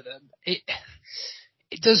presence for them, it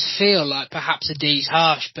does feel like perhaps a D's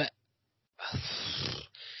harsh, but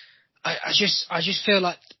I just feel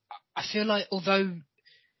like although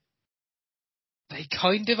they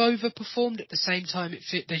kind of overperformed, at the same time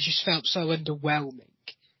they just felt so underwhelming.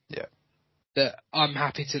 Yeah. That I'm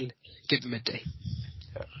happy to give them a D.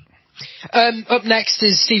 Yeah. Up next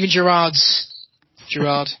is Steven Gerrard.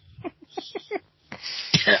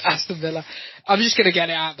 Aston Villa. I'm just going to get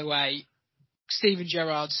it out of the way. Steven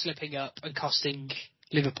Gerrard slipping up and costing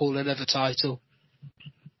Liverpool another title.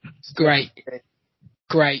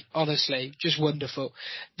 Great, honestly, just wonderful.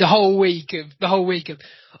 The whole week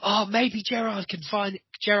of, maybe Gerrard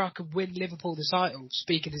could win Liverpool the title.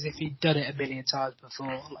 Speaking as if he'd done it a million times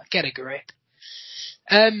before. Like, get a grip.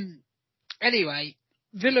 Anyway,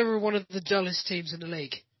 Villa are one of the dullest teams in the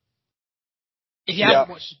league. If you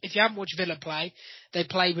haven't watched Villa play, they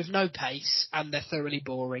play with no pace and they're thoroughly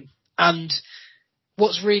boring. And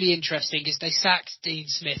what's really interesting is they sacked Dean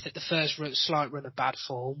Smith at the first slight run of bad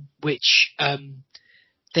form, which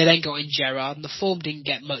they then got in Gerrard, and the form didn't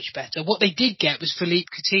get much better. What they did get was Philippe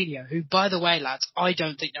Coutinho, who, by the way, lads, I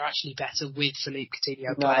don't think they're actually better with Philippe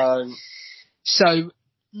Coutinho playing. So,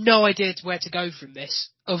 no idea where to go from this,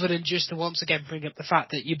 other than just to once again bring up the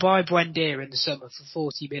fact that you buy Buendia in the summer for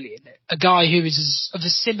 40 million, a guy who is of a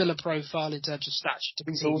similar profile in terms of stature to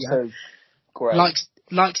Coutinho. He's also great.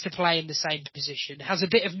 Likes to play in the same position, has a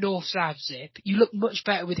bit of north-south zip. You look much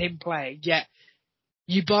better with him playing, yet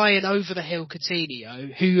you buy an over-the-hill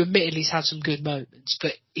Coutinho, who admittedly has had some good moments,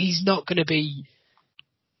 but he's not going to be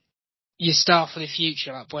your star for the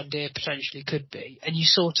future like Buendia potentially could be. And you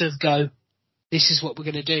sort of go, this is what we're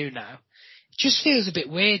going to do now. It just feels a bit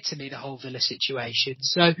weird to me, the whole Villa situation.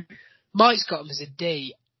 So Mike's got him as a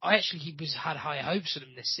D. I actually had higher hopes for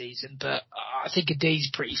him this season, but I think a D's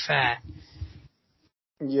pretty fair.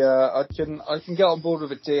 Yeah, I can get on board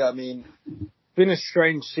with a D. I mean, it's been a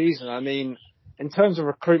strange season. I mean, in terms of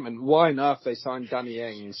recruitment, why on earth they signed Danny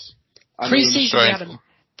Ings? Pre-season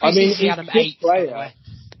he had him 8th, by the way.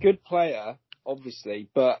 Good player, obviously,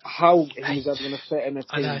 but how he was ever going to fit in a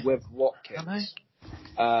team with Watkins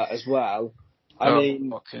as well. I mean,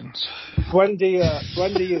 Watkins. Buendia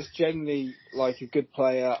is generally like a good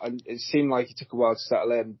player, and it seemed like he took a while to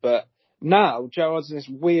settle in, but now Gerrard's in this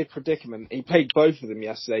weird predicament. He played both of them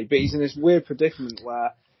yesterday, but he's in this weird predicament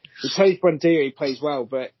where he plays Buendia, he plays well,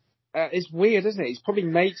 but it's weird, isn't it? He's probably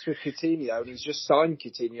mates with Coutinho, and he's just signed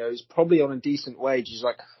Coutinho. He's probably on a decent wage. He's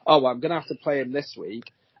like, I'm going to have to play him this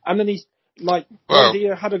week. And then he's like,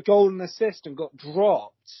 Buendia had a goal and assist and got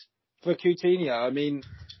dropped for Coutinho. I mean,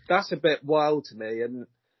 that's a bit wild to me. And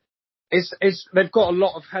they've got a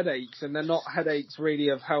lot of headaches, and they're not headaches really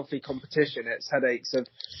of healthy competition. It's headaches of,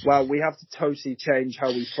 we have to totally change how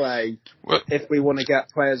we play if we want to get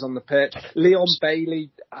players on the pitch. Leon Bailey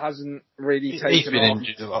hasn't really taken off. He's been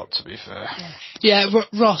injured a lot, to be fair. Yeah,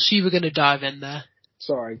 Ross, you were going to dive in there.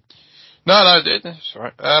 Sorry. No, it's all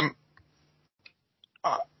right.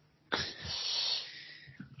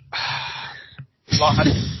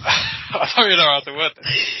 I don't even know how to word this.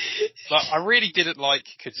 I really didn't like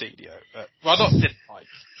Coutinho. Didn't like.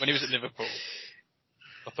 When he was at Liverpool,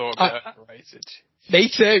 I thought a bit overrated. Me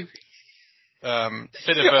too.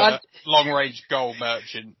 Bit of a long-range goal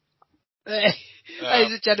merchant.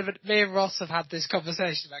 Ladies and gentlemen, me and Ross have had this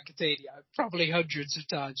conversation about Coutinho probably hundreds of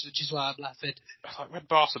times, which is why I'm laughing. Like when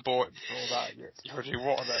Barca bought him before that, you're thinking,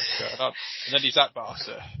 what on earth going on? And then he's at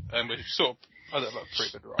Barca, and we've sort of, I don't know,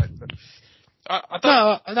 proven right, but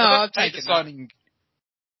I don't take the signing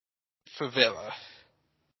for Villa.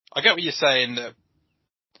 I get what you're saying, that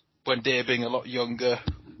Buendia being a lot younger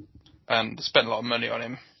and spent a lot of money on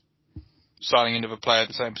him, signing another player in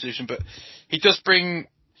the same position, but he does bring,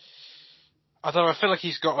 I don't know, I feel like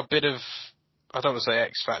he's got a bit of, I don't want to say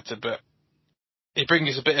X factor, but he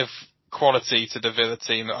brings a bit of quality to the Villa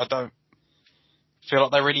team that I don't feel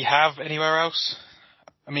like they really have anywhere else.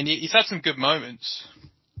 I mean, he's had some good moments,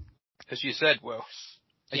 as you said, Will.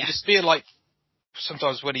 You just feel like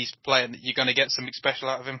sometimes when he's playing, you're going to get something special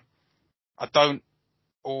out of him. I don't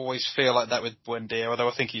always feel like that with Buendia, although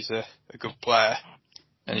I think he's a good player.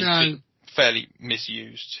 And he's been fairly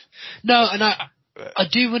misused. No, and I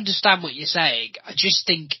do understand what you're saying. I just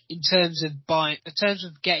think in terms of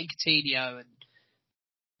getting Coutinho and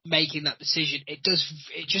making that decision, it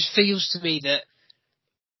just feels to me that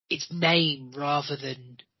it's name rather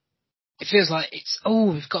than. It feels like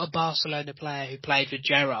we've got a Barcelona player who played with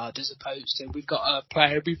Gerrard as opposed to we've got a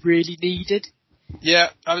player we really needed. Yeah,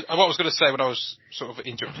 what I was going to say when I was sort of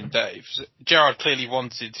interrupting Dave, is that Gerrard clearly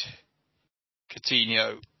wanted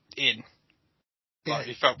Coutinho in. Like,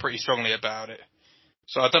 he felt pretty strongly about it.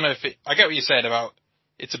 So I don't know if I get what you're saying about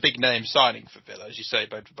it's a big name signing for Villa, as you say,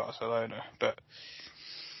 both for Barcelona, but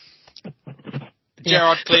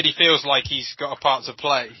Gerrard clearly feels like he's got a part to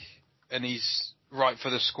play and he's right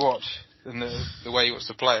for the squad and the way he wants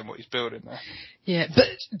to play and what he's building there. Yeah, but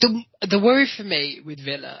the worry for me with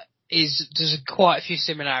Villa is there's quite a few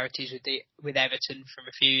similarities with Everton from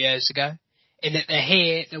a few years ago, in that they're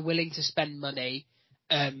here, they're willing to spend money,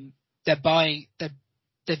 they've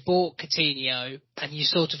bought Coutinho, and you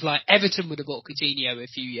sort of like Everton would have bought Coutinho a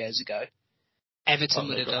few years ago. Everton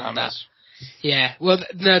would have done that. Yeah, well,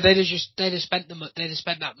 no, they'd have spent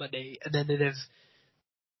that money, and then they'd have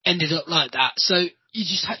ended up like that. So you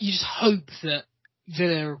just hope that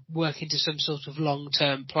Villa are working to some sort of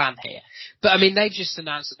long-term plan here. But I mean, they've just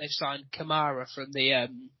announced that they've signed Kamara from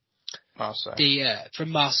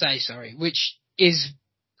Marseille, sorry, which is,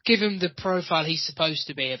 given the profile he's supposed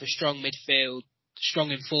to be of a strong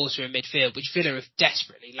enforcer in midfield, which Villa have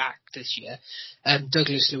desperately lacked this year.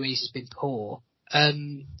 Douglas Luiz has been poor.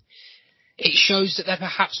 It shows that they're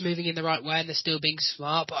perhaps moving in the right way and they're still being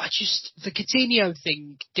smart, but the Coutinho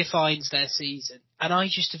thing defines their season. And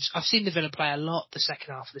I've seen the Villa play a lot the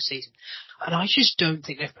second half of the season, and I just don't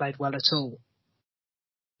think they've played well at all.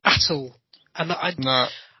 At all. And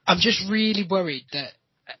I'm just really worried that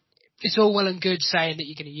it's all well and good saying that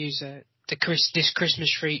you're going to use this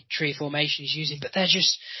Christmas tree formation he's using, but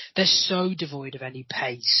they're so devoid of any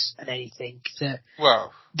pace and anything that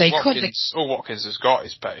all Watkins has got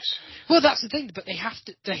is pace. Well, that's the thing, but they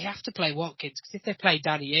have to play Watkins, because if they play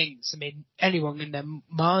Danny Ings, I mean, anyone in their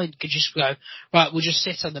mind could just go, right, we'll just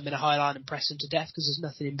sit on them in a high line and press them to death because there's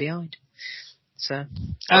nothing in behind. So,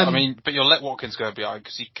 but you'll let Watkins go behind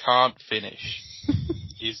because he can't finish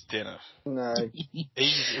his dinner. No.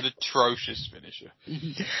 He's an atrocious finisher.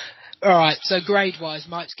 Alright, so grade-wise,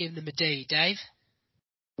 Mike's giving them a D. Dave?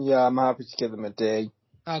 Yeah, I'm happy to give them a D.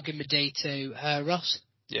 I'll give them a D too. Ross?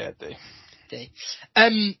 Yeah, D. D.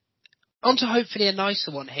 On to hopefully a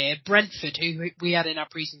nicer one here. Brentford, who we had in our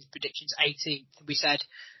pre-season predictions 18th.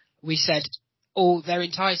 We said all their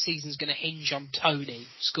entire season's going to hinge on Tony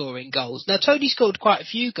scoring goals. Now, Tony scored quite a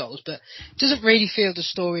few goals, but doesn't really feel the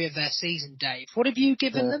story of their season, Dave. What have you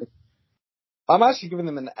given them? I'm actually giving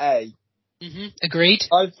them an A. Mm-hmm. Agreed.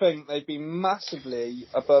 I think they've been massively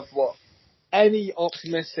above what any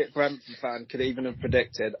optimistic Brentford fan could even have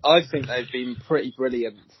predicted. I think they've been pretty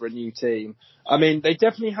brilliant for a new team. I mean, they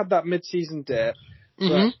definitely had that mid-season dip,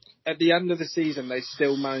 but at the end of the season, they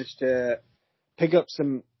still managed to pick up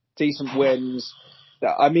some decent wins.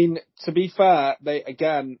 I mean, to be fair,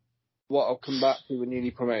 what I'll come back to with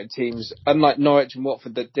newly promoted teams, unlike Norwich and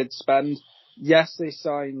Watford that did spend, yes, they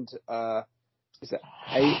signed, is it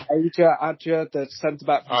Adja, the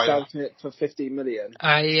centre-back from Celtic for 15 million?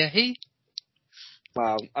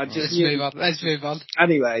 Wow. Let's move on.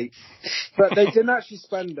 Anyway, but they didn't actually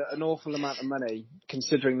spend an awful amount of money,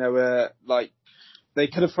 considering they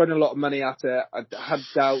could have thrown a lot of money at it. I had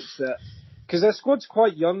doubts that, because their squad's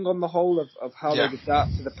quite young on the whole of how they'd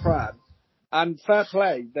adapt to the Prem. And fair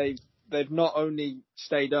play, they've not only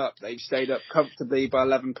stayed up, they've stayed up comfortably by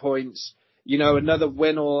 11 points. You know, another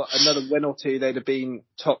win or two, they'd have been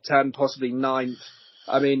top 10, possibly 9th.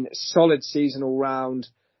 I mean, solid season all round.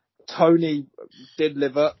 Tony did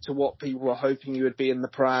live up to what people were hoping he would be in the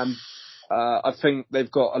Prem. I think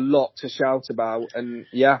they've got a lot to shout about. And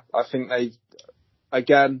yeah, I think they've,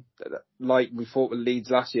 again, like we thought with Leeds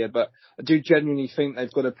last year, but I do genuinely think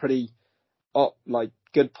they've got a pretty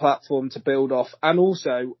good platform to build off. And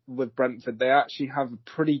also with Brentford, they actually have a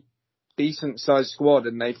pretty decent sized squad,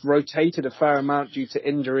 and they've rotated a fair amount due to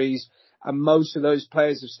injuries, and most of those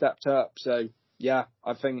players have stepped up. So yeah,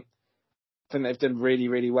 I think they've done really,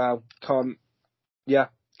 really well. Can't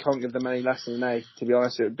give them any less than an A. To be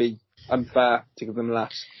honest, it would be unfair to give them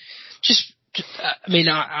less.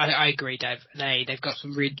 I agree, Dave. An A. They've got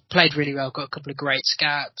played really well, got a couple of great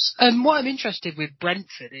scabs. What I'm interested with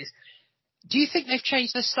Brentford is, do you think they've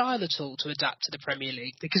changed their style at all to adapt to the Premier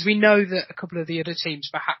League? Because we know that a couple of the other teams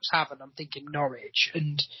perhaps haven't. I'm thinking Norwich,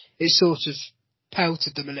 and it sort of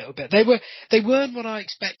pelted them a little bit. They weren't what I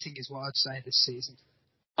expected, is what I'd say this season.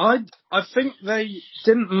 I think they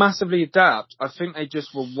didn't massively adapt. I think they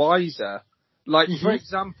just were wiser. For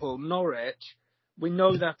example, Norwich, we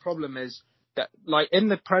know their problem is that, in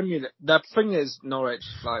the Premier League, their thing is Norwich,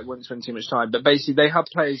 wouldn't spend too much time, but basically they have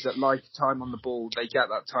players that like time on the ball. They get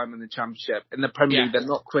that time in the Championship. In the Premier League, they're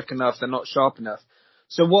not quick enough. They're not sharp enough.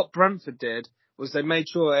 So what Brentford did was they made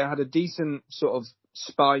sure they had a decent sort of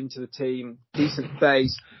spine to the team, decent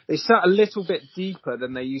base. They sat a little bit deeper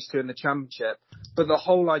than they used to in the Championship, but the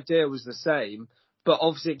whole idea was the same. But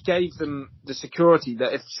obviously it gave them the security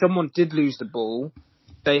that if someone did lose the ball,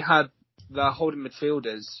 they had their holding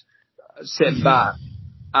midfielders sitting back.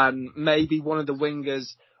 And maybe one of the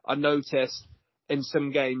wingers, I noticed in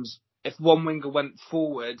some games, if one winger went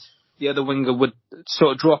forward, the other winger would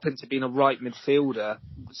sort of drop into being a right midfielder,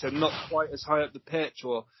 so not quite as high up the pitch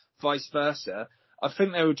or vice versa. I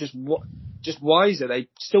think they were just wiser. They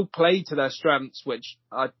still played to their strengths, which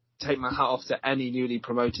I take my hat off to any newly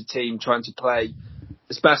promoted team trying to play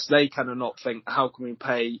as best they can and not think, how can we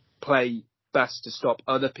play best to stop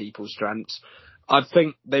other people's strengths? I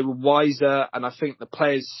think they were wiser, and I think the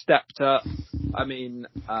players stepped up. I mean,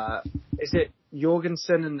 is it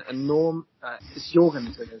Jorgensen and Norm? It's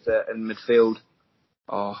Jorgensen, is it, in midfield?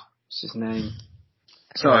 Oh, what's his name?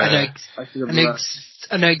 Sorry.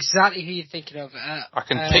 I know exactly who you're thinking of. I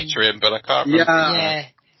can picture him, but I can't remember. Yeah.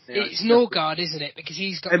 It's Norgard, isn't it? Because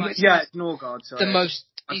he's got it's Norgard, sorry.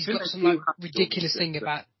 He's got some ridiculous thing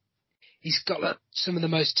about. He's got some of the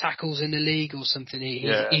most tackles in the league or something.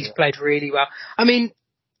 He's played really well. I mean,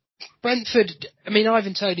 Brentford. I mean,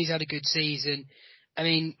 Ivan Toney's had a good season. I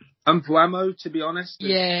mean, Mbeumo, to be honest.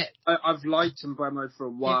 Yeah, I've liked Mbeumo for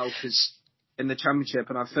a while because in the Championship,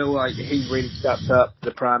 and I feel like he really stepped up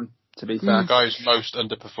the Pram. To be fair, the guy who's most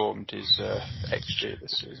underperformed is XG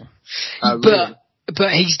this season.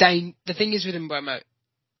 But he's down. The thing is with Mbeumo.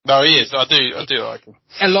 No, he is. I do like him.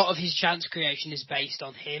 A lot of his chance creation is based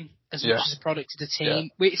on him as much as a product of the team.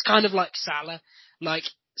 Yeah. It's kind of like Salah. Like,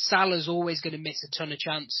 Salah's always going to miss a ton of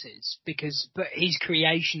chances but his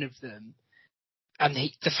creation of them and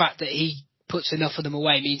the fact that he puts enough of them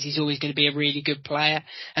away means he's always going to be a really good player.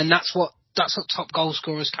 And that's what top goal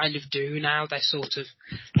scorers kind of do now. They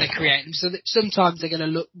create them. So that sometimes they're going to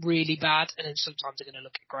look really bad and then sometimes they're going to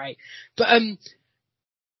look great. But,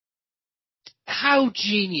 how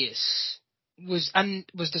genius was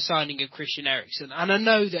the signing of Christian Eriksen? And I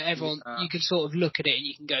know that everyone, you can sort of look at it and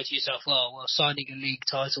you can go to yourself, oh, well, signing a league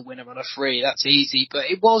title winner on a free, that's easy. But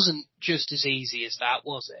it wasn't just as easy as that,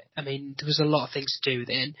 was it? I mean, there was a lot of things to do with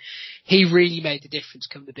it. And he really made the difference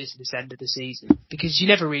come the business end of the season. Because you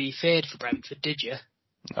never really feared for Brentford, did you?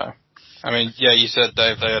 No. I mean, yeah, you said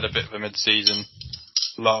they had a bit of a mid-season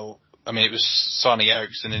lull. I mean, it was signing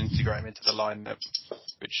Eriksen and integrating him into the lineup,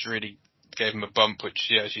 which really gave him a bump, which,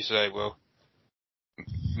 yeah, as you say, well,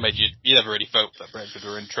 made you never really felt that Brentford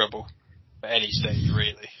were in trouble at any stage,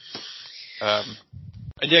 really. And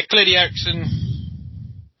yeah, clearly Eriksen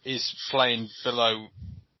is playing below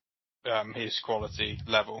his quality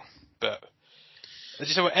level, but as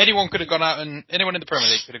you said, anyone in the Premier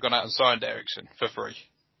League could have gone out and signed Eriksen for free.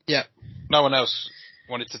 Yeah. No one else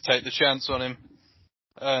wanted to take the chance on him,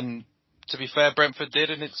 and to be fair, Brentford did,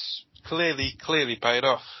 and it's clearly paid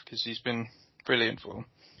off because he's been brilliant for them.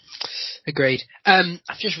 Agreed.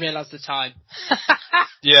 I've just realised the time.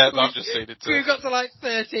 Yeah, I've just seen it too. We've got to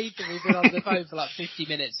 13th and we've been on the phone for 50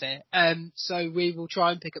 minutes here. So we will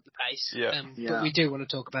try and pick up the pace. But we do want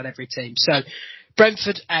to talk about every team. So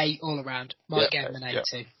Brentford A all around. Might get him an A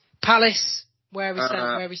too. Palace, where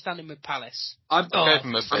are we standing with Palace?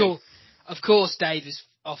 Of course Dave is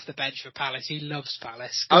off the bench for Palace. He loves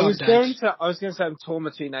Palace. I was going to say I'm torn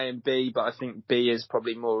between A and B, but I think B is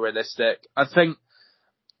probably more realistic. I think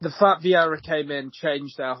the fact Vieira came in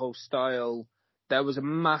changed their whole style. There was a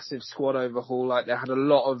massive squad overhaul. Like, they had a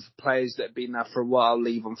lot of players that had been there for a while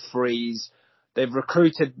leave on freeze. They've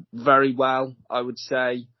recruited very well, I would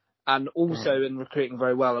say, and also in recruiting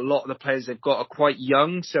very well, a lot of the players they've got are quite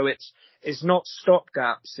young, so it's not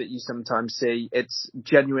stopgaps that you sometimes see. It's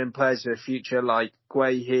genuine players for the future, like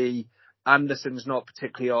Guehi. Anderson's not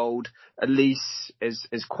particularly old. Elise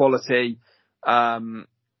is quality. The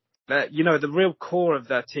real core of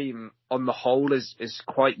their team on the whole is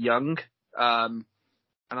quite young. And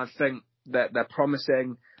I think that they're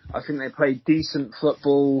promising. I think they play decent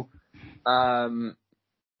football. I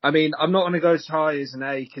mean, I'm not going to go as high as an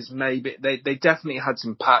A because maybe they definitely had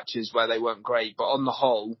some patches where they weren't great. But on the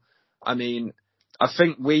whole, I mean, I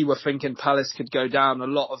think we were thinking Palace could go down.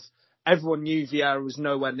 Everyone knew Vieira was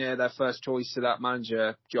nowhere near their first choice to that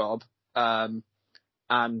manager job. And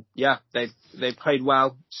yeah, they played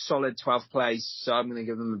well, solid 12th place. So I'm going to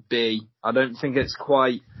give them a B. I don't think it's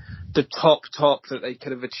quite the top that they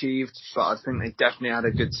could have achieved, but I think they definitely had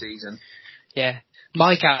a good season. Yeah,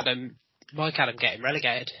 Mike Adam getting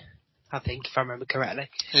relegated, I think, if I remember correctly.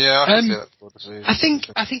 Yeah, I can see that for the season. I think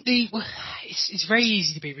it's very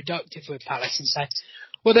easy to be reductive with Palace and say,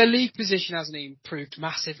 well, their league position hasn't improved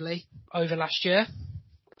massively over last year.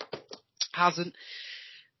 Hasn't.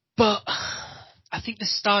 But I think the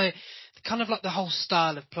style, kind of like the whole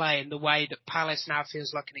style of play and the way that Palace now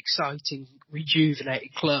feels like an exciting,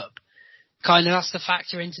 rejuvenated club, kind of has to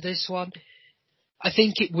factor into this one. I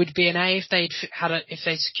think it would be an A if if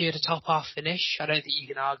they secured a top half finish. I don't think you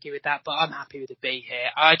can argue with that, but I'm happy with a B here.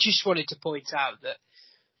 I just wanted to point out that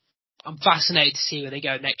I'm fascinated to see where they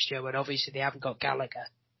go next year when obviously they haven't got Gallagher.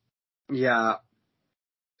 Yeah,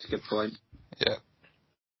 that's a good point. Yeah.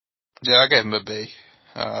 Yeah, I gave them a B.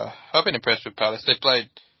 I've been impressed with Palace. They played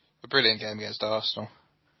a brilliant game against Arsenal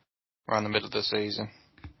around the middle of the season.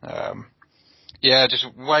 Yeah, just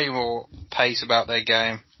way more pace about their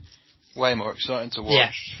game. Way more exciting to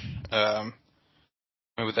watch. Yeah.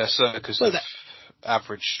 With their circus of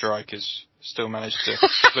average strikers, still managed to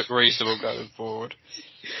look reasonable going forward.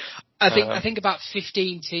 I think about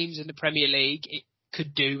 15 teams in the Premier League it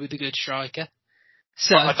could do with a good striker.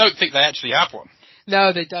 So I don't think they actually have one.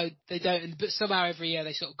 No, they don't. They don't. But somehow every year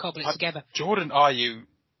they sort of cobble it together. Jordan Ayew,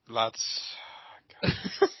 lads.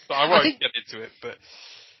 But I won't get into it. But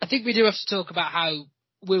I think we do have to talk about how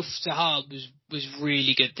Wilf Zaha was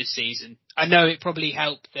really good this season. I know it probably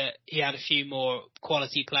helped that he had a few more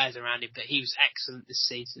quality players around him, but he was excellent this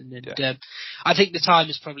season. And I think the time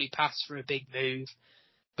has probably passed for a big move.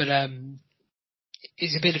 But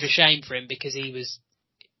it's a bit of a shame for him because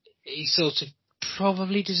he sort of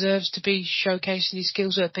probably deserves to be showcasing his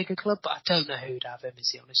skills at a bigger club, but I don't know who'd have him is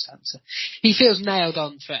the honest answer. He feels nailed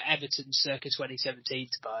on for Everton circa 2017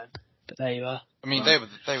 to buy him, but there you are. I mean, they were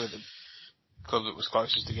the club that was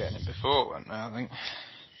closest to getting him before, weren't they, I think?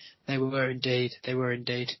 They were indeed.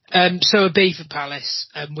 So a B for Palace.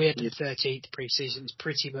 We had the 13th pre-season. It's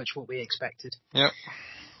pretty much what we expected. Yep.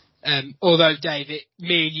 Although, David,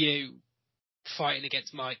 me and you fighting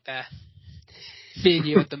against Mike there. Me and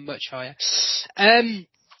you had them much higher.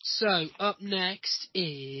 So up next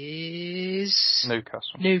is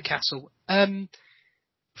Newcastle. Bit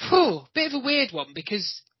of a weird one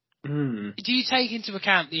because do you take into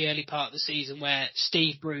account the early part of the season where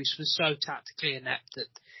Steve Bruce was so tactically inept that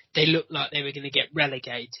they looked like they were going to get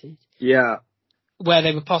relegated? Yeah. Where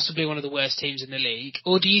they were possibly one of the worst teams in the league?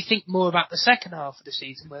 Or do you think more about the second half of the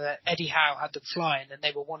season where Eddie Howe had them flying and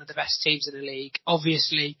they were one of the best teams in the league?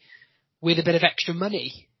 Obviously, with a bit of extra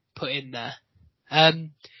money put in there.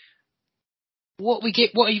 What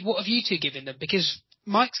have you two given them? Because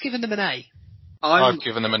Mike's given them an A. I've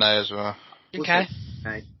given them an A as well. Okay.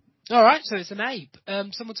 A. Alright, so it's an A.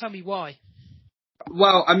 Someone tell me why.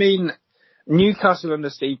 Well, I mean, Newcastle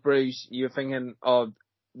under Steve Bruce, you're thinking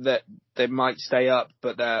that they might stay up,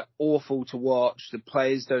 but they're awful to watch. The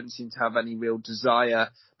players don't seem to have any real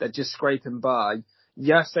desire. They're just scraping by.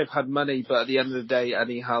 Yes, they've had money, but at the end of the day,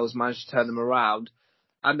 Eddie Howe's managed to turn them around.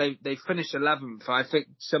 And they finished 11th. I think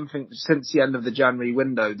something since the end of the January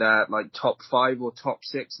window, they're like top 5 or top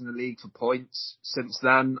 6 in the league for points since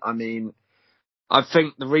then. I mean, I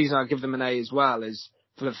think the reason I give them an A as well is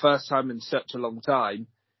for the first time in such a long time,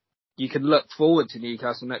 you can look forward to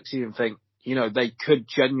Newcastle next year and think, they could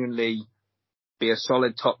genuinely be a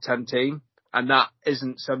solid top 10 team. And that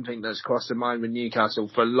isn't something that's crossed their mind with Newcastle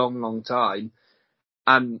for a long, long time.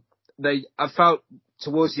 And I felt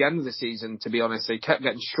towards the end of the season, to be honest, they kept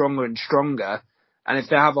getting stronger and stronger. And if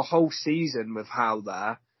they have a whole season with Howe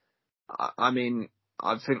there, I mean,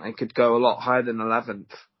 I think they could go a lot higher than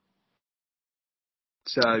 11th.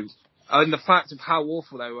 So, and the fact of how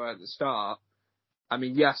awful they were at the start, I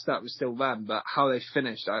mean, yes, that was still them, but how they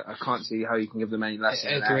finished, I can't see how you can give them any less.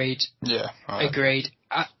 Agreed. Yeah. Agreed.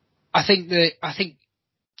 I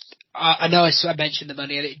know I mentioned the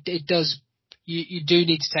money, and it does. You do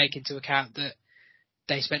need to take into account that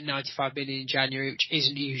they spent 95 million in January, which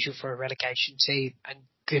isn't usual for a relegation team, and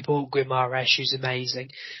Guimaraes is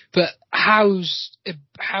amazing. But Howe's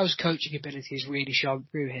coaching ability has really shone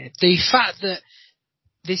through here. The fact that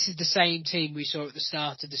this is the same team we saw at the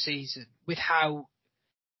start of the season, with how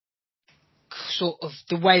sort of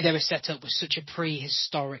the way they were set up was such a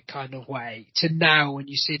prehistoric kind of way, to now when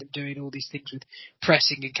you see them doing all these things with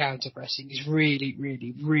pressing and counter-pressing is really,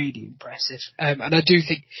 really, really impressive. And I do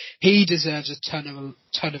think he deserves a ton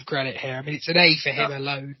of credit here. I mean, it's an A for him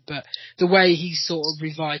alone, but the way he sort of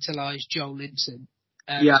revitalised Joel Linton,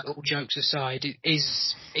 all jokes aside,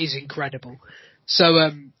 is incredible.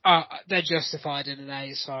 So they're justified in an A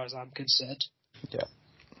as far as I'm concerned. Yeah.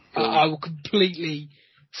 I will completely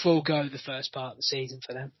forego the first part of the season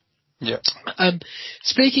for them. Yeah.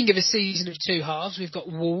 Speaking of a season of two halves, we've got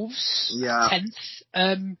Wolves,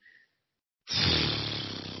 10th.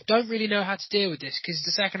 Don't really know how to deal with this because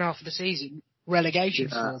the second half of the season, relegation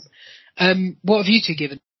form. What have you two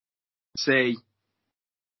given? C.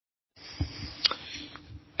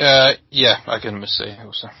 Yeah, I give them a C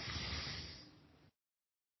also.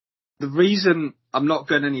 the reason I'm not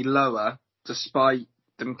going any lower, despite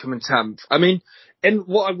them coming 10th, I mean, in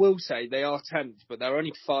what I will say, they are 10th, but they're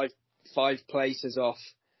only 5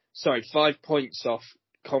 points off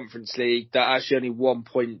Conference League. They're actually only 1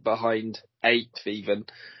 point behind 8th even.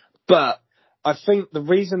 But I think the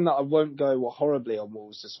reason that I won't go horribly on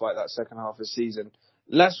Wolves despite that second half of the season,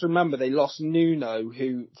 let's remember they lost Nuno,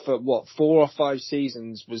 who for 4 or 5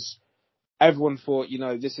 seasons was, everyone thought,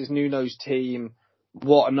 this is Nuno's team.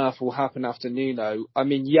 What on earth will happen after Nuno? I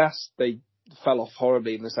mean, yes, they fell off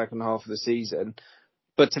horribly in the second half of the season,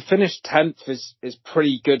 but to finish 10th is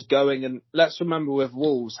pretty good going. And let's remember with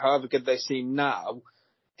Wolves, however good they seem now,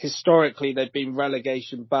 historically they've been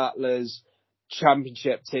relegation battlers,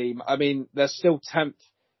 championship team. I mean, they're still 10th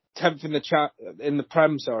in the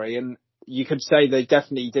Prem, and you could say they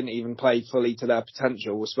definitely didn't even play fully to their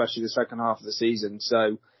potential, especially the second half of the season.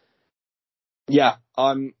 So, yeah,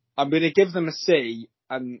 I'm going to give them a C,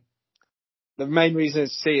 and the main reason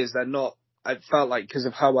it's C is they're not. I felt like because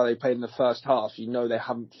of how well they played in the first half, they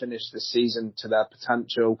haven't finished the season to their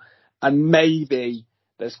potential, and maybe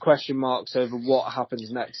there's question marks over what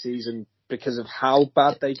happens next season because of how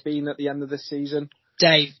bad they've been at the end of the season.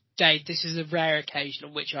 Dave, this is a rare occasion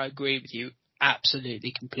on which I agree with you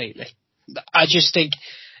absolutely, completely. I think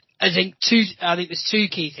there's 2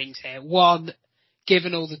 key things here. One,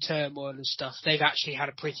 given all the turmoil and stuff, they've actually had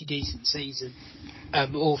a pretty decent season,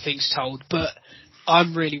 all things told. But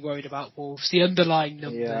I'm really worried about Wolves. The underlying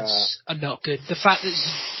numbers are not good. The fact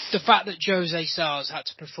that Jose Sars had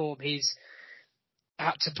to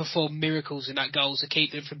perform miracles in that goal to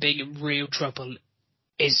keep them from being in real trouble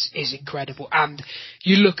is incredible. And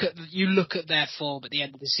you look at their form at the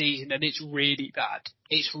end of the season, and it's really bad.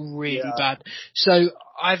 It's really bad. So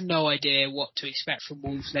I've no idea what to expect from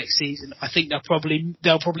Wolves next season. I think they'll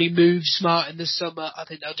probably move smart in the summer. I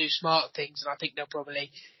think they'll do smart things, and I think they'll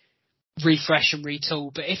probably refresh and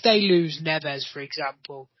retool. But if they lose Neves, for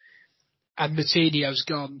example, and Moutinho's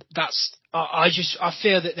gone, I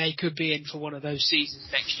feel that they could be in for one of those seasons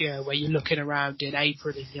next year where you're looking around in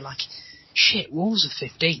April and you're like, shit, Wolves are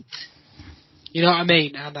 15th. You know what I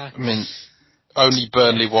mean? And only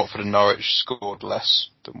Burnley, Watford and Norwich scored less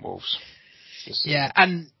than Wolves. Yeah,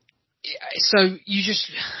 and so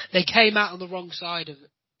they came out on the wrong side of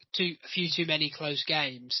a few too many close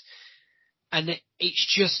games, and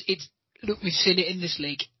look, we've seen it in this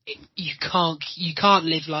league. You can't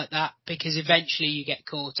live like that because eventually you get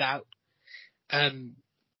caught out. I'm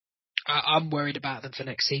worried about them for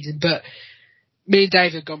next season, but me and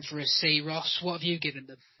Dave have gone for a C. Ross, what have you given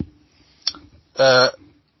them?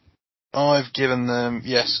 I've given them,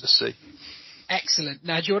 a C. Excellent.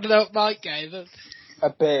 Now, do you want to know what Mike gave them? A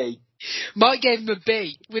B. Mike gave them a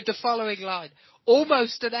B with the following line: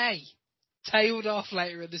 almost an A. Tailed off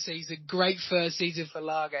later in the season. Great first season for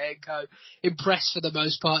Lager & Co. Impressed for the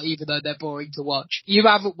most part, even though they're boring to watch. You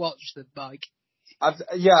haven't watched them, Mike. I'd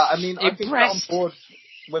be on board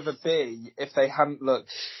with a B if they hadn't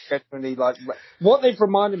looked genuinely like... What they've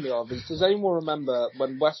reminded me of is, does anyone remember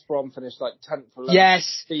when West Brom finished 10th or 11th?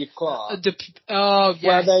 Yes. Steve Clark.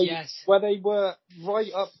 Yes. Where they were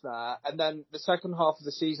right up there, and then the second half of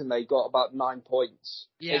the season they got about 9 points.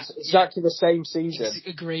 Yeah. It's exactly the same season.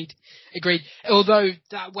 Agreed. Although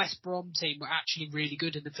that West Brom team were actually really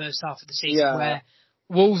good in the first half of the season, where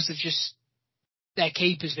Wolves have just... Their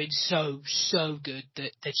keeper's been so good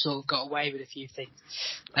that they've sort of got away with a few things.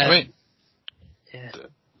 The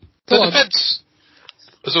defence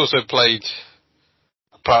has also played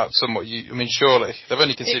a part somewhat. Surely they've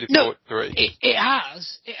only conceded 3. It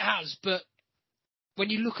has. But when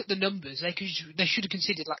you look at the numbers, they should have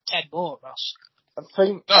conceded 10 more, Ross. I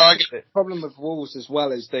think the problem with Wolves as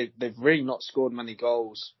well is they've really not scored many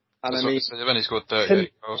goals. And they've only scored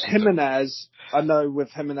 38 goals. Jimenez, I know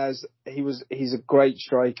with Jimenez, he's a great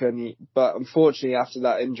striker, but unfortunately after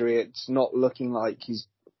that injury, it's not looking like he's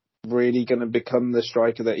really going to become the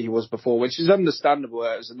striker that he was before, which is understandable.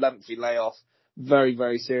 It was a lengthy layoff, very,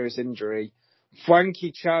 very serious injury.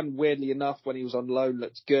 Frankie Chan, weirdly enough, when he was on loan,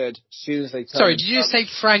 looked good. As soon as they Sorry, did you say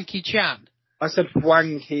Frankie Chan? I said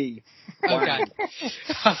Wanky. Okay.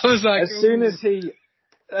 I was like,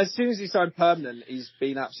 as soon as he signed permanent, he's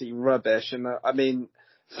been absolutely rubbish. And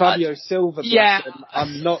Fabio Silva,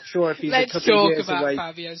 I'm not sure if he's a couple of years away. Let's talk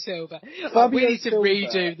about Fabio Silva. We need to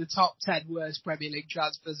redo the top 10 worst Premier League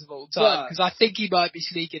transfers of all time, because I think he might be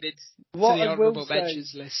sneaking into the honourable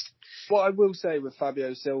mentions list. What I will say with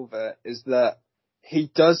Fabio Silva is that he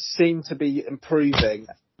does seem to be improving,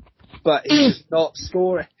 but he's not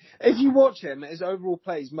scoring. If you watch him, his overall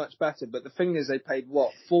play is much better, but the thing is they paid,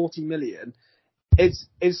 40 million? He's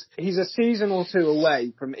a season or two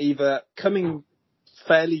away from either coming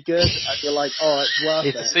fairly good, and you're like, oh, it's worth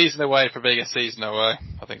He's it. a season away from being a season away.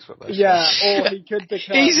 I think it's what they Yeah, say. or he could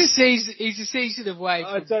become. He's a season away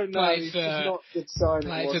I from don't know. playing He's for, just not good signing.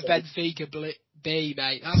 playing for was he? Benfica B,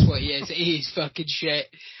 mate. That's what he is. He is fucking shit.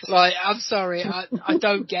 Like, I'm sorry, I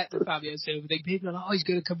don't get the Fabio Silva thing. People are like, oh, he's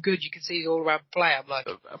going to come good. You can see he's all around play. I'm like,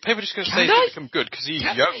 People are just going to Can say he's I? going to become good because he's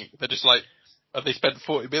young. They're just like, oh, they spent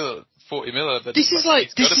 40 mil. They're This just is like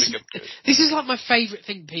he's got to become good. this is like my favourite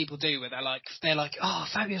thing people do, where they're like, oh,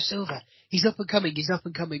 Fabio Silva, he's up and coming,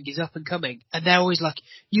 and they're always like,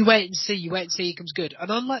 you wait and see, he comes good.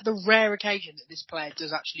 And on like the rare occasion that this player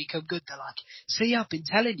does actually come good, they're like, see, I've been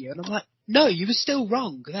telling you, and I'm like, no, you were still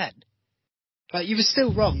wrong then. Like, you were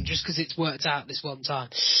still wrong just because it's worked out this one time.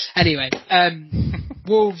 Anyway,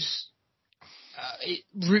 Wolves.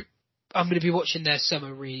 I'm going to be watching their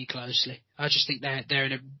summer really closely. I just think they're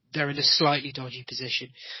in a slightly dodgy position,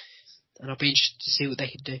 and I'll be interested to see what they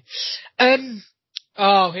can do.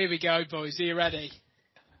 Oh, here we go, boys. Are you ready?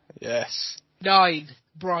 Yes. 9,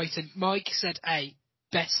 Brighton. Mike said 8.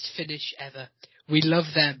 Best finish ever. We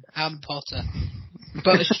love them and Potter,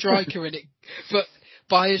 but a striker in it. But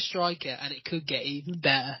buy a striker, and it could get even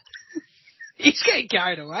better. He's getting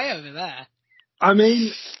carried away over there. I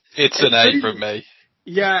mean, It's an A from me.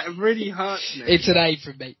 Yeah, it really hurts me. It's an A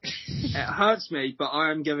from me. It hurts me, but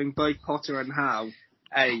I am giving both Potter and Howe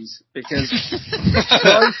A's because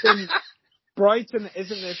Brighton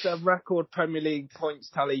isn't this a record Premier League points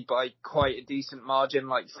tally by quite a decent margin,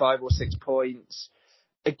 like 5 or 6 points.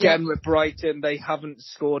 Again, with Brighton, they haven't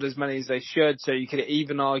scored as many as they should, so you could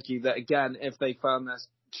even argue that, again, if they found their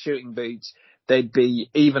shooting boots, they'd be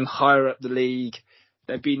even higher up the league.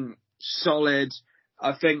 They've been solid.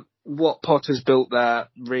 I think what Potter's built there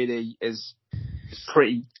really is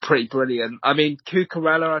pretty brilliant. I mean,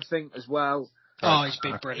 Cucurella, I think, as well. Oh, he's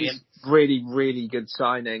been brilliant. He's really, really good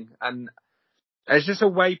signing. And it's just a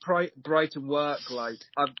way Brighton work. Like,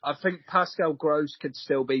 I think Pascal Gross could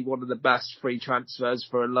still be one of the best free transfers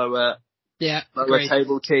for a lower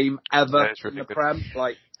table team ever in the Prem.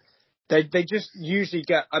 Like, they just usually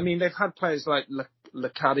get, I mean, they've had players like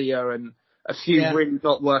Lacadia and a few really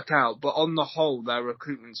not work out, but on the whole, their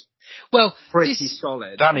recruitment's pretty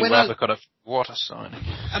solid. Danny Webber got what a signing.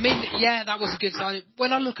 I mean, yeah, that was a good signing.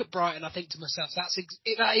 When I look at Brighton, I think to myself,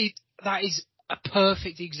 that is a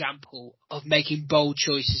perfect example of making bold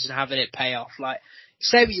choices and having it pay off. Like,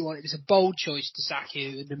 say what you want, it was a bold choice to sack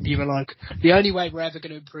you, and then you were like, the only way we're ever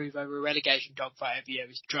going to improve over a relegation dogfight every year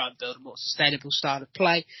is to try and build a more sustainable style of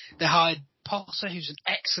play. They hired Potter, who's an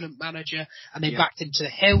excellent manager, and they backed him to the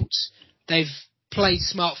hilt. They've played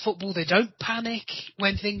smart football. They don't panic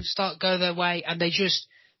when things start go their way, and they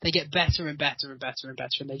get better and better and better and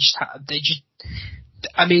better. And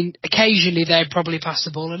I mean, occasionally they probably pass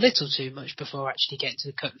the ball a little too much before actually getting to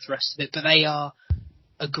the cut and thrust of it. But they are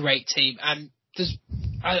a great team, and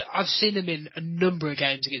I've seen them in a number of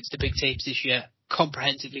games against the big teams this year,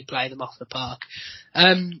 comprehensively play them off the park.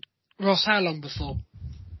 Ross, how long before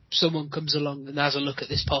someone comes along and has a look at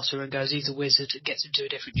this Potter and goes, he's a wizard, and gets him to a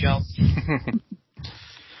different job?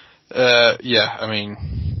 Yeah, I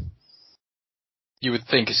mean, you would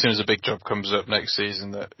think as soon as a big job comes up next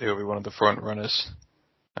season that he'll be one of the front runners.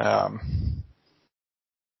 Yeah,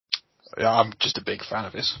 I'm just a big fan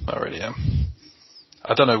of his. I really am.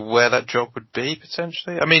 I don't know where that job would be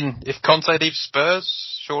potentially. I mean, if Conte leaves Spurs,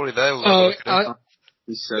 surely they'll.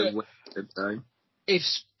 He's so wicked though.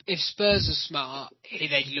 If Spurs are smart,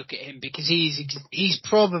 they'd look at him because he's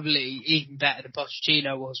probably even better than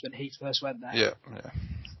Pochettino was when he first went there. Yeah.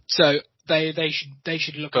 So they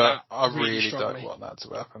should look at that. But I really don't want that to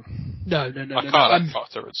happen. No. I can't have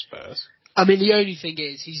Potter at Spurs. I mean, the only thing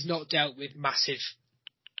is he's not dealt with massive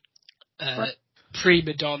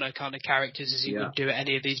prima donna kind of characters as he would do at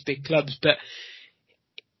any of these big clubs, but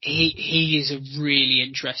he is a really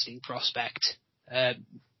interesting prospect.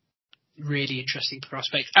 Really interesting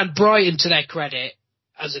prospect. And Brighton, to their credit,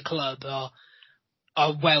 as a club, are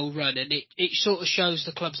well run, and it sort of shows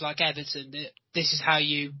the clubs like Everton that this is how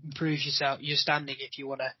you improve your standing if you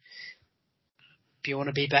want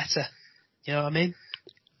to be better. You know what I mean?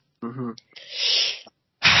 Mm-hmm.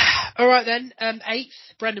 All right then. 8th,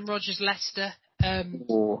 Brendan Rodgers, Leicester.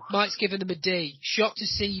 Mike's given them a D. Shocked to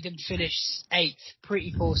see them finish 8th.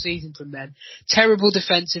 Pretty poor season from them. Terrible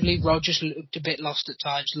defensively. Rodgers looked a bit lost at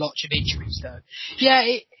times. Lots of injuries though. Yeah,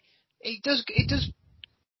 it does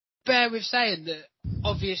bear with saying that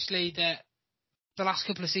obviously that the last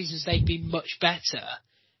couple of seasons they've been much better,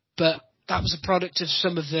 but that was a product of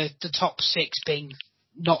some of the top 6 being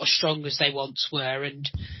not as strong as they once were, and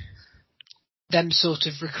them sort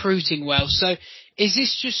of recruiting well. So is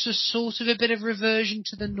this just a sort of a bit of reversion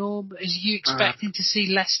to the norm? Are you expecting to see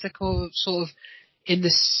Leicester sort of in the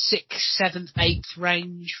 6th, 7th, 8th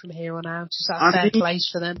range from here on out? Is that a fair place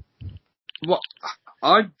for them? Well,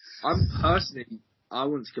 I'm personally, I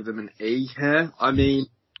want to give them an E here. I mean,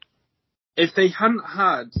 if they hadn't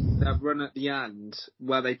had that run at the end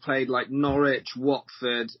where they played like Norwich,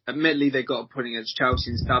 Watford, admittedly they got a point against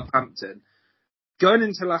Chelsea and Southampton, going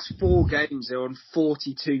into the last 4 games, they're on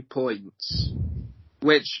 42 points,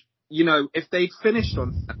 which, you know, if they'd finished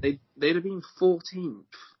on that, they'd have been 14th.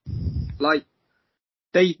 Like,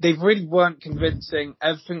 they really weren't convincing.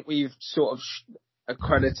 Everything we've sort of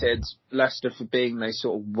accredited Leicester for being, they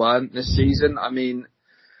sort of weren't this season. I mean,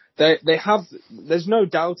 they have, there's no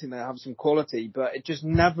doubting they have some quality, but it just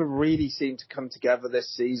never really seemed to come together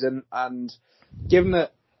this season. And given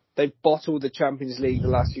that they've bottled the Champions League the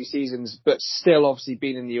last few seasons, but still obviously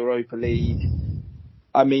been in the Europa League,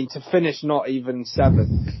 I mean, to finish not even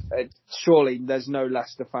 7th, surely there's no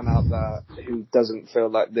Leicester fan out there who doesn't feel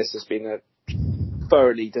like this has been a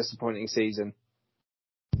thoroughly disappointing season.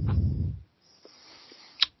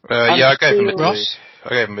 I gave them a D. I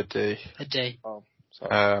gave them a D. A D. Oh,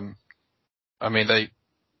 sorry. I mean,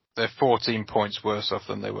 they're 14 points worse off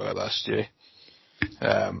than they were last year.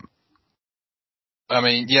 I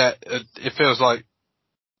mean, yeah, it feels like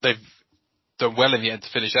they've done well in the end to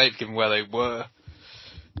finish 8th, given where they were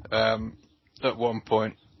at one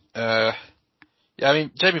point. Yeah, I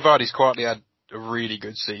mean, Jamie Vardy's quietly had a really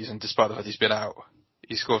good season, despite the fact he's been out.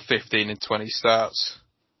 He scored 15 in 20 starts.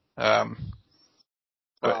 But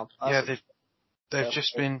yeah, they've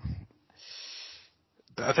just been.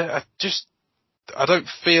 I don't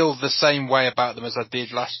feel the same way about them as I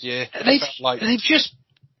did last year.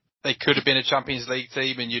 They could have been a Champions League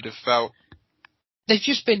team, and you'd have felt they've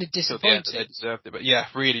just been disappointing. They deserved it, but yeah,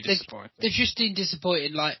 really disappointing. They've just been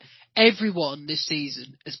disappointing. Like, everyone this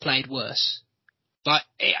season has played worse. Like,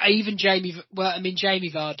 even Jamie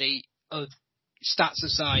Vardy, stats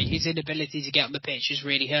aside, his inability to get on the pitch has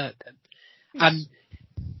really hurt them. And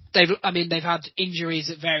they've had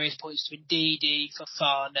injuries at various points to Ndidi,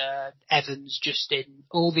 Fofana, Evans, Justin,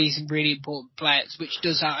 all these really important players, which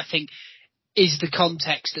does, I think, is the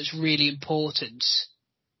context that's really important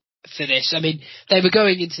for this. I mean, they were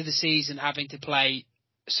going into the season having to play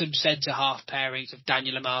some centre-half pairings of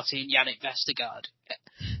Daniel Amati and Yannick Vestergaard.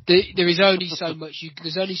 There is only so much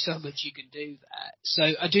there's only so much you can do there.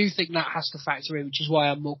 So I do think that has to factor in, which is why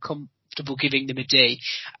I'm more comfortable giving them a D.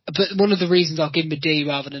 But one of the reasons I'll give them a D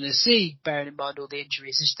rather than a C, bearing in mind all the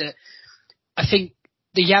injuries, is that I think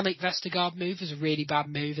the Yannick Vestergaard move was a really bad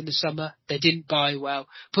move in the summer. They didn't buy well.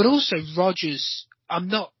 But also Rodgers,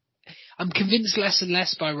 I'm convinced less and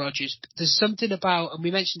less by Rodgers. There's something about, and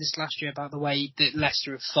we mentioned this last year, about the way that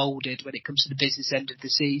Leicester have folded when it comes to the business end of the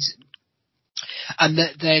season. And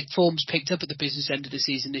that their form's picked up at the business end of the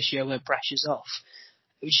season this year when pressure's off,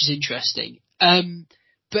 which is interesting.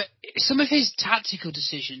 But some of his tactical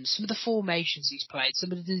decisions, some of the formations he's played,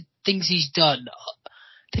 some of the things he's done,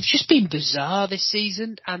 they've just been bizarre this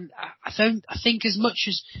season. And I think as much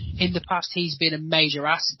as in the past he's been a major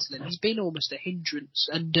asset to them, he's been almost a hindrance.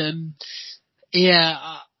 And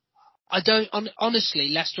honestly,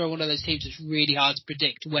 Leicester are one of those teams that's really hard to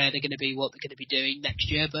predict where they're going to be, what they're going to be doing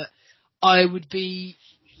next year. But I would be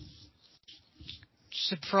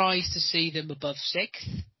surprised to see them above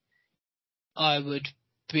 6th. I would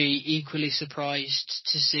be equally surprised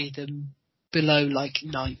to see them below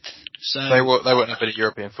 9th. So they won't have any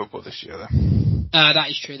European football this year, though. That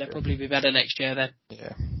is true. They'll probably be better next year then.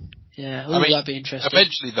 Yeah. Yeah. That'd be interesting.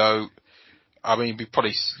 Eventually, though, I mean, you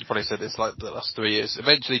probably said this like the last 3 years.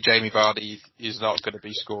 Eventually, Jamie Vardy is not going to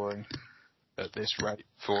be scoring at this rate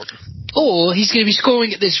for them. Or he's going to be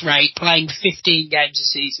scoring at this rate, playing 15 games a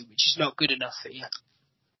season, which is not good enough for you.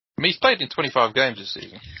 I mean, he's played in 25 games this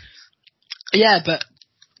season. Yeah, but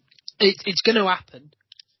it's going to happen.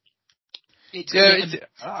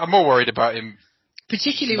 I'm more worried about him,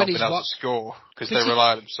 particularly not when being able to score, because they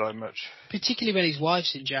rely on him so much. Particularly when his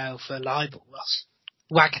wife's in jail for libel. That's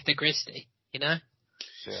Wagatha Christie, you know.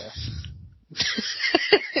 Yeah.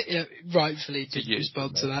 Yeah, rightfully did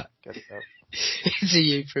respond to that. Get it out. It's a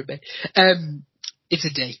U for me. It's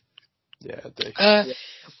a D. Yeah, a D.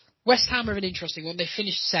 West Ham are an interesting one. They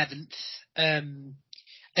finished 7th. Are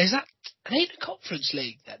they in the Conference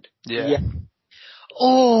League then? Yeah.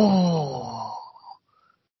 Oh.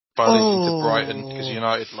 By losing to Brighton, because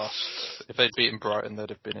United lost. If they'd beaten Brighton, they'd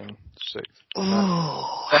have been in 6th.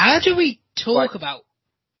 Oh. How do we talk about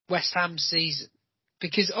West Ham's season?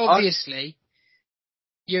 Because obviously,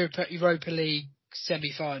 Europa League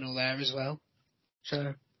semi-final there as well.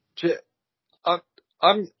 So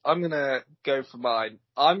I'm gonna go for mine.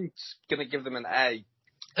 I'm gonna give them an A.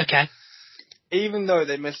 Okay. Even though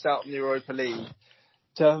they missed out on the Europa League,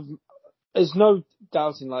 there's no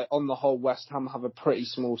doubting, like, on the whole, West Ham have a pretty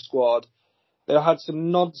small squad. They had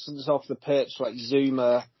some nonsense off the pitch, like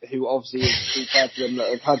Zuma, who obviously is compared to them, that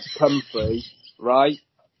have had to come through, right?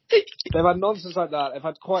 They've had nonsense like that. They've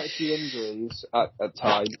had quite a few injuries at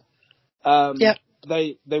times. Yep.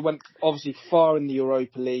 They went obviously far in the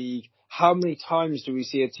Europa League. How many times do we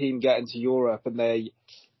see a team get into Europe and they,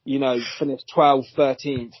 finish 12th,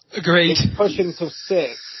 13th? Agreed. They push into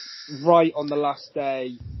 6th right on the last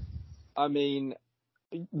day. I mean,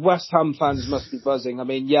 West Ham fans must be buzzing. I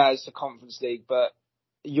mean, yeah, it's the Conference League, but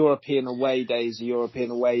European away days are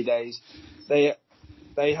European away days. They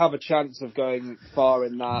have a chance of going far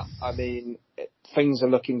in that. I mean, things are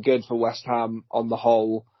looking good for West Ham on the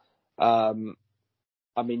whole. I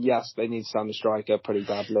mean, yes, they need to sign a striker pretty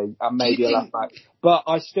badly, and maybe a left back. But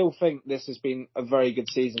I still think this has been a very good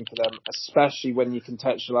season for them, especially when you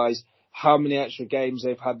contextualise how many extra games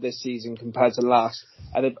they've had this season compared to last,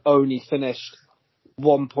 and they've only finished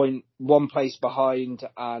 1 place behind.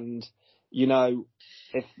 And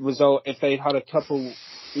if they'd had a couple,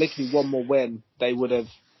 literally one more win, they would have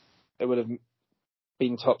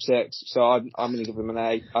been top 6. So I'm going to give them an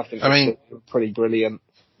A. I think it's pretty brilliant.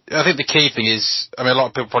 I think the key thing is, a lot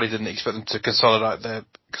of people probably didn't expect them to consolidate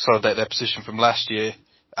their position from last year,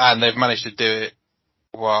 and they've managed to do it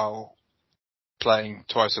while playing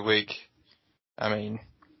twice a week. I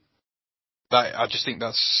just think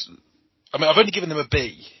that's. I've only given them a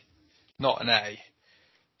B, not an A,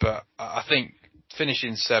 but I think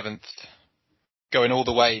finishing 7th, going all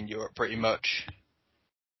the way in Europe pretty much,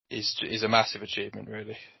 is a massive achievement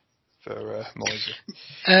really for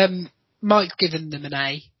Moyes. Mike's given them an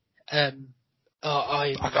A.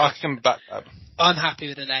 I can back that. I'm happy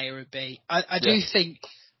with an A or a B. I do think,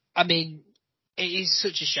 it is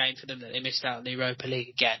such a shame for them that they missed out on the Europa League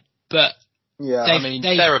again. But yeah,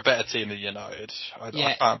 they're a better team than United. I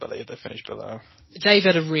can't believe they finished below. They've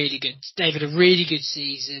had a really good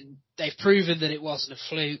season. They've proven that it wasn't a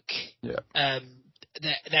fluke. Yeah.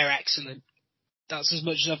 They're excellent. That's as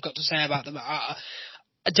much as I've got to say about them.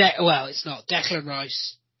 It's not Declan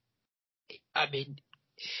Rice.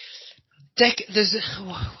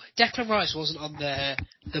 Declan Rice wasn't on the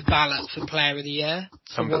ballot for Player of the Year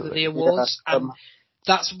for one of the awards, and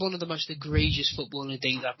that's one of the most egregious footballing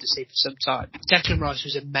things I've seen for some time. Declan Rice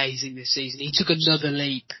was amazing this season. He took another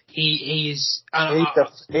leap. He's a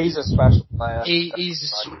special player. He's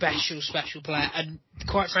a special player, and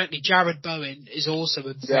quite frankly, Jared Bowen is also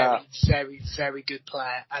a very, very, very good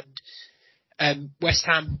player, and West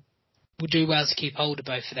Ham will do well to keep hold of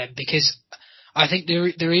both of them, because I think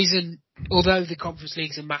the reason, although the Conference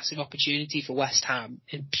League is a massive opportunity for West Ham,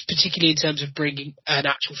 particularly in terms of bringing an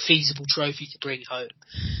actual feasible trophy to bring home,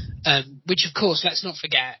 which of course, let's not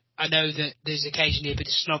forget, I know that there's occasionally a bit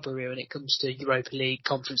of snobbery when it comes to Europa League,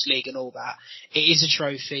 Conference League and all that. It is a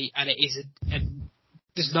trophy, and and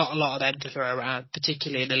there's not a lot of them to throw around,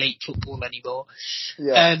 particularly in elite football anymore.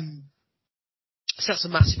 Yeah. So that's a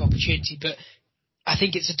massive opportunity, but I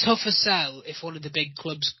think it's a tougher sell if one of the big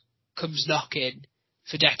clubs comes knocking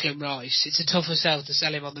for Declan Rice. It's a tougher sell to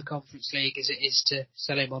sell him on the Conference League as it is to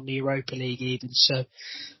sell him on the Europa League even. So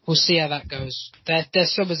we'll see how that goes. Their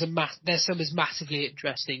summer's massively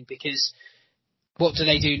interesting, because what do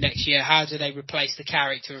they do next year? How do they replace the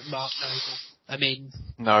character of Mark Noble?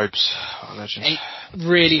 Nobes, legend.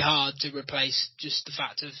 Really hard to replace just the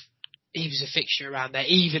fact of he was a fixture around there,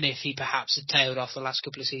 even if he perhaps had tailed off the last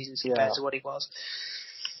couple of seasons compared to what he was.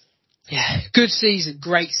 Yeah, good season,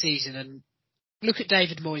 great season, and look at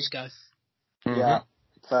David Moyes go. Mm-hmm. Yeah,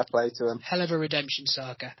 fair play to him. Hell of a redemption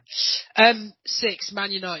saga. 6,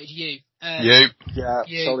 Man United, you. Yeah,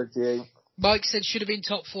 solid you. Mike said should have been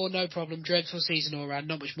top 4, no problem. Dreadful season all round,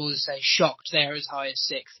 not much more to say. Shocked they're as high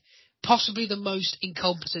as 6th. Possibly the most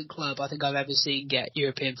incompetent club I think I've ever seen get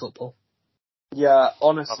European football. Yeah,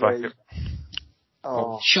 honestly.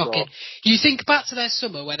 Shocking. God. You think back to their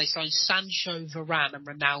summer where they signed Sancho, Varane and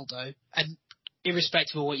Ronaldo, and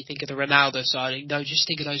irrespective of what you think of the Ronaldo signing, no, just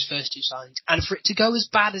think of those first 2 signings. And for it to go as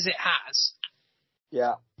bad as it has...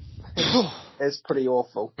 Yeah. It's pretty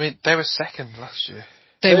awful. They were 2nd last year.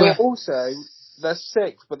 They were also, they're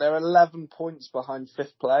 6th, but they're 11 points behind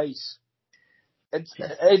 5th place.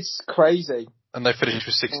 It's crazy. And they finished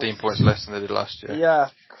with 16 points less than they did last year. Yeah,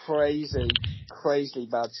 crazily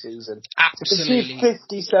bad season. Absolutely.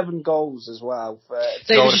 57 goals as well.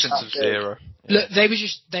 Goal difference of 0. Yeah. Look, they were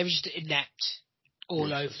just inept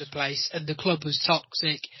all over the place, and the club was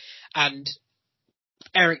toxic, and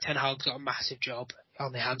Erik ten Hag got a massive job.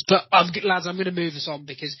 on their hands. But lads, I'm going to move us on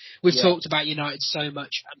because we've talked about United so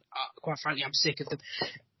much, and quite frankly, I'm sick of them.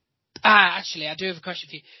 Actually, I do have a question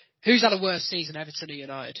for you. Who's had a worse season, Everton or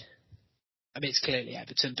United? I mean, it's clearly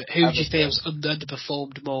Everton, but who do you feel's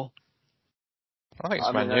underperformed more? I think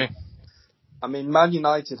it's Man U. I mean, Man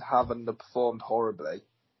United have underperformed horribly.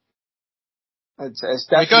 It's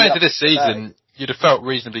going into this season, you'd have felt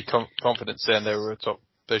reasonably confident saying they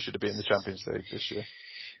should have been in the Champions League this year.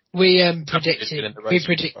 We predicted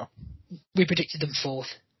them fourth.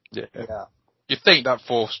 Yeah. You'd think that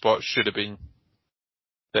fourth spot should have been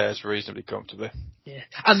theirs reasonably comfortably. Yeah,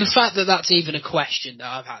 and the fact that that's even a question that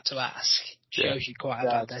I've had to ask shows you quite how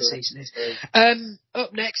bad their season is.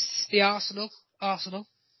 Up next, the Arsenal. Mikel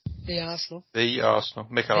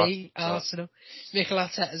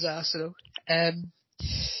Arteta's Arsenal.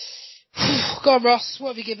 Go on, Ross. What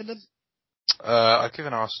have you given them? I've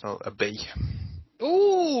given Arsenal a B.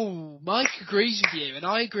 Ooh, Mike agrees with you, and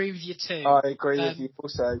I agree with you too. I agree with you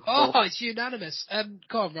also. Oh, it's unanimous.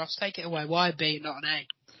 Go on, Ross, take it away. Why a B, not an A?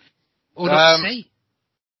 Or not a C?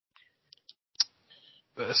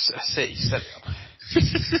 A C, set it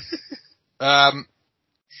up.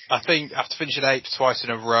 I think after finishing 8th twice in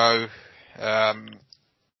a row, I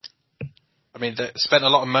mean, they spent a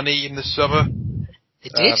lot of money in the summer. They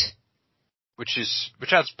did? Which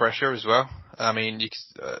adds pressure as well. I mean,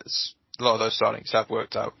 a lot of those signings have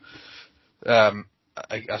worked out.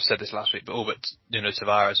 I've said this last week, but all but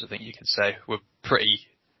Tavares, I think you can say, were pretty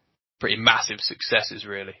massive successes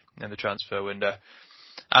really in the transfer window.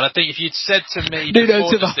 And I think if you'd said to me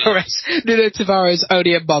Nuno Tavares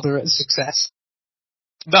only a moderate success.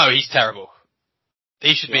 No, he's terrible.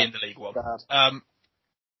 He should be in the League One.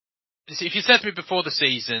 If you said to me before the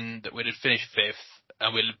season that we'd have finished 5th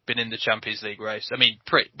and we'd have been in the Champions League race, I mean,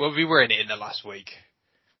 we were in it in the last week.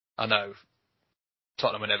 I know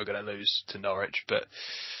Tottenham were never going to lose to Norwich, but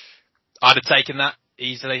I'd have taken that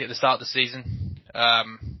easily at the start of the season.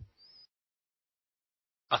 I'm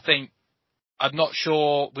not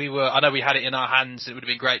sure I know we had it in our hands. It would have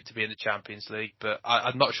been great to be in the Champions League, but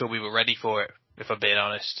I'm not sure we were ready for it, if I'm being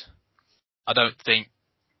honest. I'm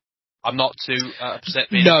not too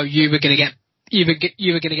upset. No, you were going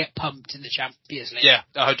to get pumped in the Champions League. Yeah,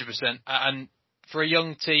 100%. And for a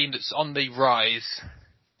young team that's on the rise,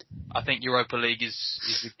 I think Europa League is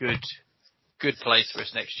a good place for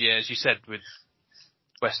us next year. As you said with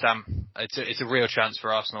West Ham, it's a real chance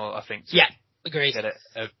for Arsenal, I think. Agreed. Get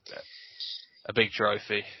a big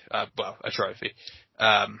trophy. A trophy.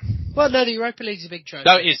 Well, no, the Europa League's a big trophy.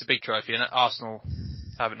 No, it is a big trophy, and Arsenal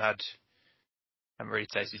haven't really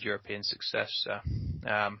tasted European success. So,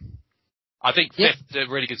 I think 5th, a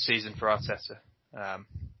really good season for Arteta.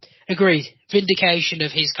 Agreed. Vindication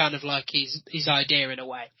of his kind of like his idea in a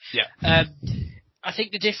way. Yeah. I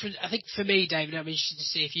think for me, David, I'm interested to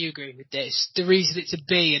see if you agree with this. The reason it's a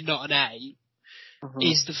B and not an A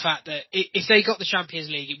is the fact that if they got the Champions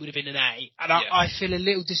League, it would have been an A. And I feel a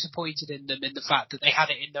little disappointed in them in the fact that they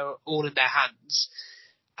had it all in their hands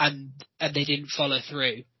and they didn't follow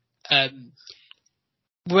through.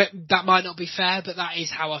 That might not be fair, but that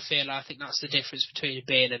is how I feel. I think that's the difference between a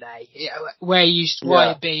B and an A. Why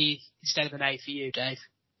a B instead of an A for you, Dave?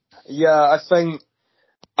 Yeah,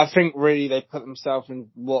 I think really they put themselves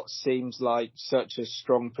in what seems like such a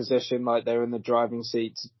strong position, like they're in the driving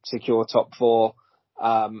seat to secure top 4,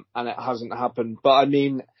 and it hasn't happened. But I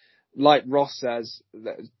mean, like Ross says,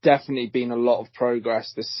 there's definitely been a lot of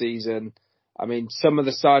progress this season. I mean, some of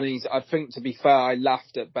the signings, I think, to be fair, I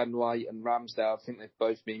laughed at Ben White and Ramsdale. I think they've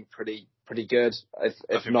both been pretty good,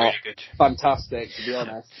 if not really good. Fantastic, to be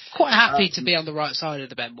honest. Quite happy to be on the right side of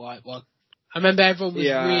the Ben White one. I remember everyone was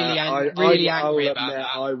really angry about that.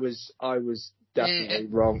 I was definitely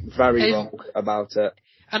wrong, very wrong about it.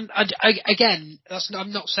 And again,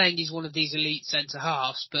 I'm not saying he's one of these elite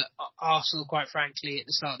centre-halves, but Arsenal, quite frankly, at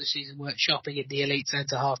the start of the season weren't shopping in the elite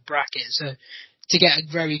centre-half bracket. So to get a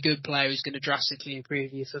very good player who's going to drastically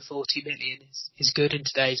improve you for 40 million is good in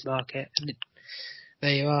today's market. And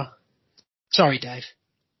there you are. Sorry, Dave.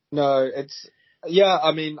 No,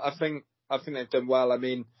 I mean, I think they've done well. I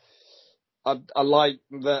mean, I like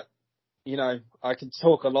that, I can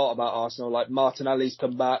talk a lot about Arsenal. Like, Martinelli's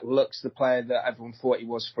come back, looks the player that everyone thought he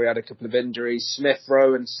was before he had a couple of injuries. Smith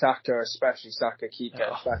Rowe and Saka, especially Saka, keep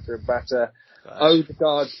getting better and better.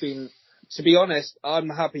 Odegaard's been, to be honest, I'm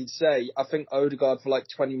happy to say, I think Odegaard for like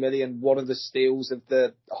 20 million, one of the steals of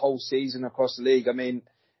the whole season across the league. I mean,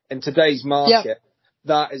 in today's market,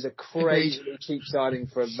 that is a crazy cheap signing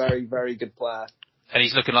for a very, very good player. And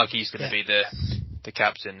he's looking like he's going to be the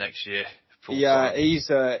captain next year. Yeah, he's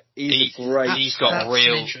a great. He's got That's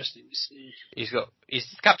real. interesting to see. He's the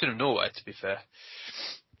captain of Norway, to be fair.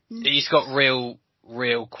 He's got real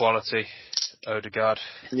quality, Odegaard.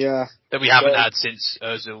 Yeah. That we haven't had since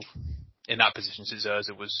Ozil, in that position since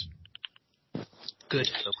Ozil was Good.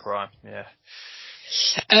 prime. Yeah.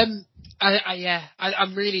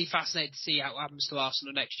 I'm really fascinated to see how it happens to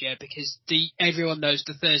Arsenal next year because everyone knows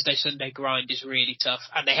the Thursday-Sunday grind is really tough,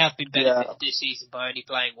 and they have been benefited this season by only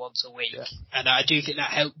playing once a week. Yeah. And I do think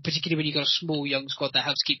that helps, particularly when you've got a small young squad that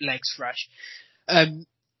helps keep legs fresh.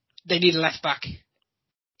 They need a left back.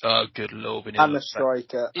 Oh, good lord, we need and a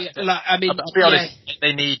striker. Yeah, to be honest,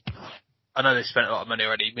 they need. I know they spent a lot of money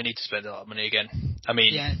already. We need to spend a lot of money again. I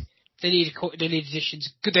mean, yeah. They need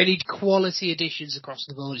additions. They need quality additions across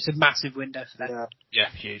the board. It's a massive window for them. Yeah,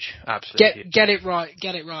 huge. Absolutely. Get it right,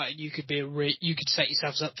 and you could you could set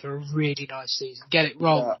yourselves up for a really nice season. Get it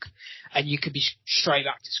wrong, and you could be straight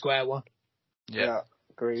back to square one. Yeah,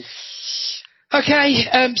 agree. Okay,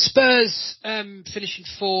 Spurs finishing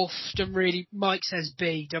fourth. Mike says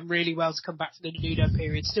B. Done really well to come back from the Nuno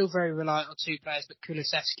period. Still very reliant on two players, but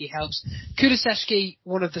Kulusevski helps. Kulusevski,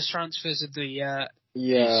 one of the transfers of the year.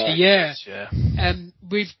 We've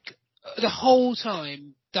the whole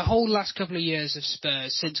last couple of years of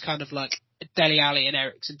Spurs, since kind of like Dele Alli and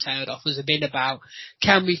Eriksen tailed off, has been about,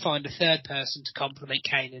 can we find a third person to complement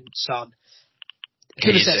Kane and Son?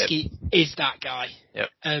 Kulusevski is that guy. Yep.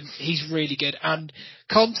 He's really good, and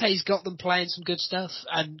Conte's got them playing some good stuff.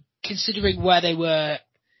 And considering where they were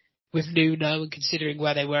with Nuno, and considering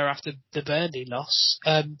where they were after the Burnley loss,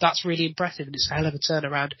 that's really impressive, and it's a hell of a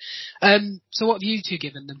turnaround. So, what have you two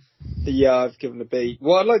given them? Yeah, I've given a B.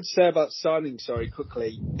 What I'd like to say about signing,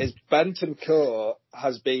 quickly, is Bentancur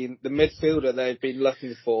has been the midfielder they've been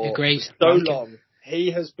looking for Agreed. so long.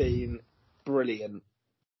 He has been brilliant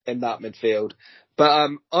in that midfield.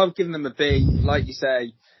 But I've given them a B. Like you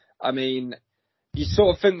say, I mean, you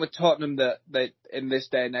sort of think with Tottenham that they, in this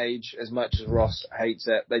day and age, as much as Ross hates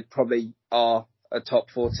it, they probably are a top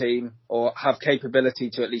 4 team or have capability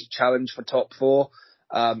to at least challenge for top 4.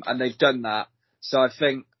 And they've done that. So I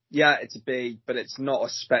think, yeah, it's a B, but it's not a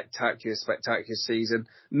spectacular season.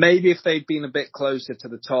 Maybe if they'd been a bit closer to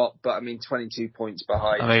the top, but I mean, 22 points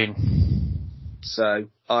behind. So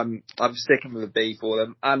I'm sticking with a B for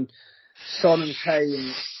them. And Son and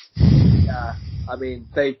Kane, yeah, I mean,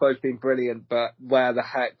 they've both been brilliant, but where the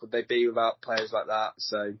heck would they be without players like that?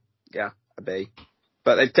 So, yeah, a B.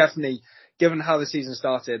 But they've definitely, given how the season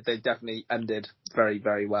started, they've definitely ended very,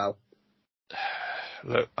 very well.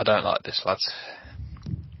 Look, I don't like this, lads.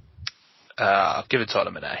 I've given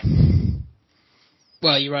Tottenham an A.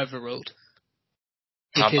 Well, you're overruled.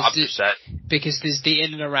 I'm upset. Because there's the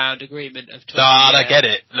in and around agreement of 20. No, I get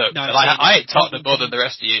it. Look, I hate Tottenham more than the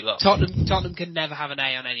rest of you lot. Tottenham can never have an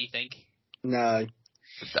A on anything. No.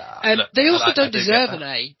 They also don't deserve an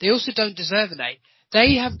A. They also don't deserve an A.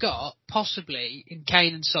 They have got, possibly, in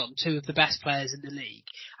Kane and Son, two of the best players in the league,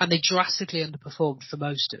 and they drastically underperformed for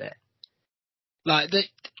most of it. Like,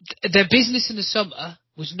 their business in the summer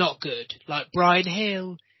was not good. Like, Bryan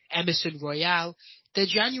Hill, Emerson Royale, their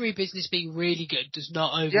January business being really good does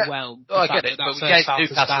not overwhelm the fact that but we gave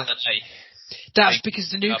Newcastle an A. That's because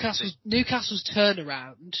the Newcastle's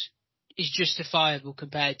turnaround is justifiable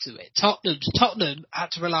compared to it. Tottenham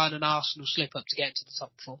had to rely on an Arsenal slip up to get into the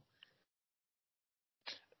top 4.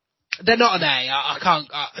 They're not an A.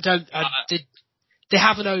 They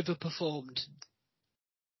haven't overperformed.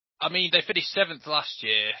 I mean, they finished 7th last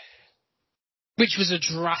year. Which was a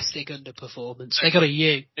drastic underperformance. They got a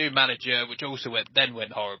U. New manager, which also went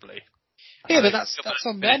horribly. Yeah, but that's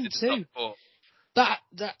on them too. That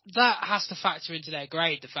has to factor into their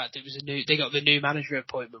grade. The fact it was they got the new manager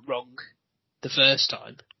appointment wrong the first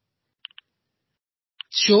time.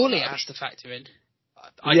 Surely it has to factor in.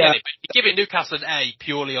 I get it, but you're giving Newcastle an A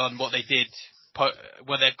purely on what they did,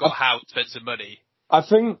 where they've got how to spend some money. I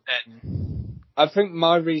think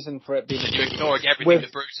my reason for it being you're ignoring everything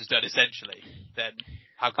that Bruce has done, essentially. Then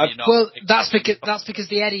how can you not? Well, that's because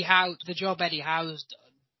the job Eddie Howe's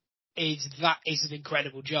done is an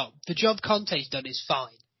incredible job. The job Conte's done is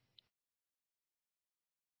fine.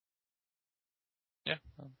 Yeah.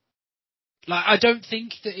 Like, I don't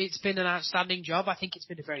think that it's been an outstanding job. I think it's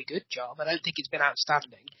been a very good job. I don't think it's been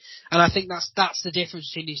outstanding, and I think that's the difference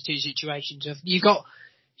between these two situations. Of you've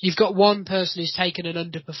got one person who's taken an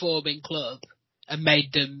underperforming club and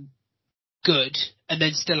made them good, and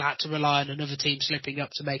then still had to rely on another team slipping up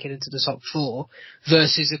to make it into the top 4,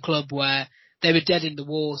 versus a club where they were dead in the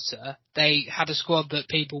water. They had a squad that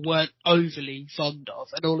people weren't overly fond of,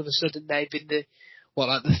 and all of a sudden they've been the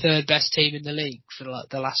 3rd best team in the league for like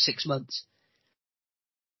the last 6 months.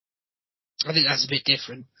 I think that's a bit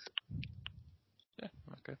different. Yeah,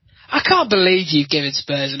 okay. I can't believe you've given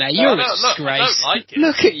Spurs an A. You're a disgrace. Look, I don't like it.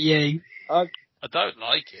 Look at you. I don't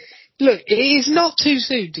like it. Look, it is not too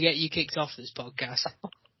soon to get you kicked off this podcast.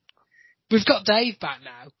 We've got Dave back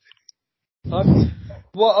now.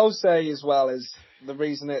 What I'll say as well is the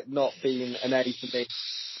reason it not being an A for me.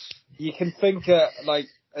 You can think like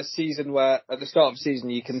a season where at the start of the season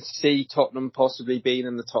you can see Tottenham possibly being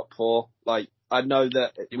in the top 4. Like I know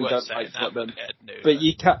that we don't like Tottenham, but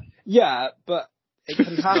you can. Yeah, but it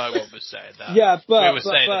can happen. No one was saying that. Yeah, but we were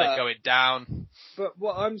saying that they're going down. But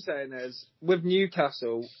what I'm saying is, with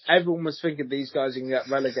Newcastle, everyone was thinking these guys are going to get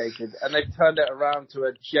relegated, and they've turned it around to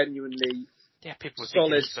a genuinely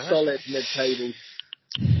solid mid-table.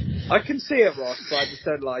 I can see it, Ross, but I just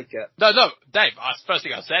don't like it. No, Dave, the first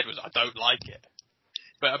thing I said was I don't like it.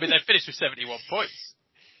 But, I mean, they finished with 71 points.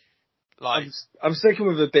 Like, I'm sticking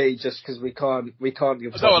with a B just because we can't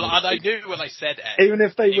give. No, I knew when I said A. Even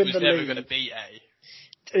if they win the league, never going to be A.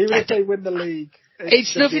 Even if they win the league,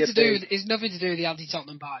 it's nothing to do with the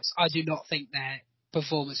anti-Tottenham bias. I do not think their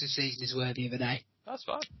performance this season is worthy of an A. That's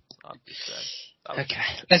fine. I'm just saying.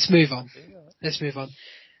 Okay, let's move on.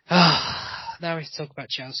 Now we have to talk about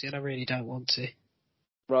Chelsea, and I really don't want to.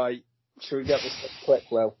 Right. Should we get this quick?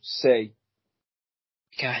 Well, C.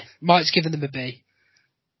 Okay. Mike's given them a B.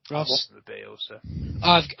 Ross? A B also.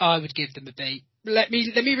 I would give them a B. Let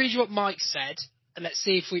me read you what Mike said, and let's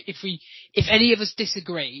see if any of us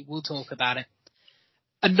disagree, we'll talk about it.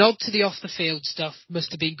 A nod to the off-the-field stuff.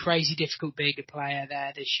 Must have been crazy difficult being a player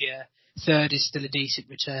there this year. Third is still a decent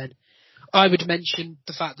return. I would mention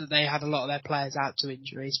the fact that they had a lot of their players out to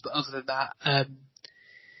injuries, but other than that,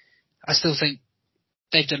 I still think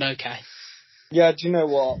they've done okay. Yeah, do you know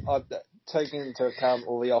what? Taking into account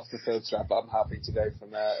all the off-the-field stuff, I'm happy to go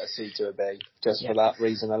from a C to a B, just for that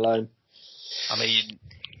reason alone. I mean,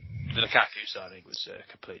 the Lukaku signing was a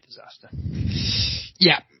complete disaster.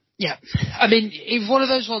 Yeah. I mean, it was one of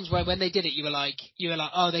those ones where when they did it, you were like,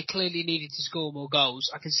 oh, they clearly needed to score more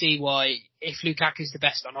goals. I can see why, if Lukaku's the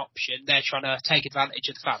best on option, they're trying to take advantage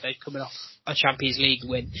of the fact they're coming off a Champions League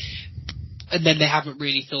win. And then they haven't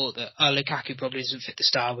really thought that, Lukaku probably doesn't fit the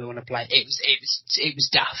style we want to play. It was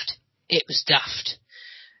daft. It was daft.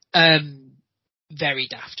 Very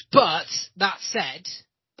daft. But, that said,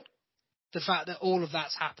 the fact that all of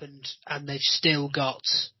that's happened and they've still got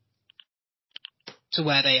to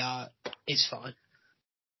where they are is fine.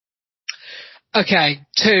 Okay,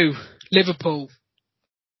 2, Liverpool.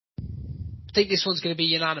 I think this one's going to be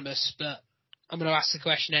unanimous, but I'm going to ask the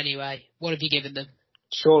question anyway. What have you given them?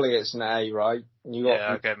 Surely it's an A, right?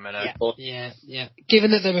 I'll give them an A. Yeah.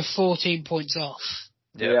 Given that they were 14 points off,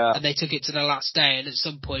 yeah, and they took it to the last day, and at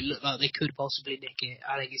some point looked like they could possibly nick it,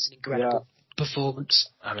 I think it's an incredible performance.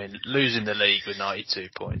 I mean, losing the league with 92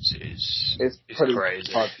 points is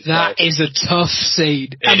crazy. That is a tough scene.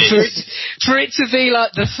 And for it to be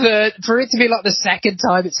like the second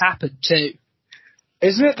time it's happened too.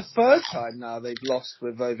 Isn't it the third time now they've lost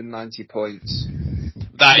with over 90 points?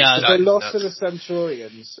 They lost to the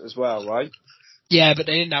Centurions as well, right? Yeah, but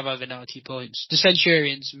they didn't have over 90 points. The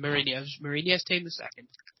Centurions, Mourinho's team was second.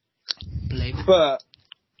 I believe.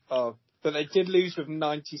 But they did lose with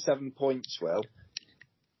 97 points, Will,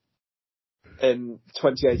 in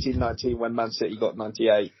 2018-19 when Man City got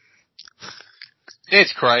 98.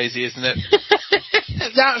 It's crazy, isn't it?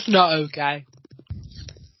 That's not okay.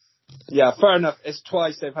 Yeah, fair enough. It's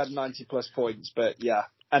twice they've had 90 plus points, but yeah.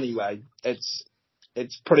 Anyway, it's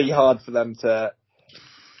pretty hard for them to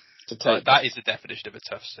take. That is the definition of a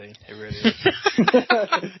tough scene. It really is.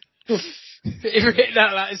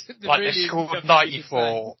 They scored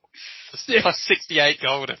 94. Plus 68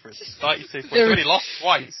 goal difference. 92 points. They've only lost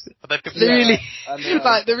twice. But they've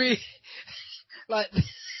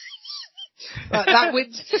that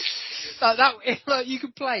wins. You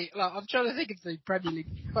can play. I'm trying to think of the Premier League.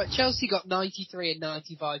 Chelsea got 93 and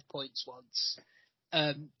 95 points once.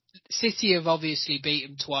 City have obviously beat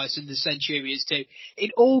them twice, and the Centurions too.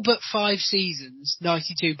 In all but 5 seasons,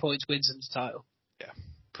 92 points wins them the title. Yeah,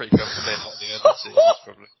 pretty comfortably at the end of the season,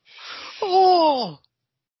 probably.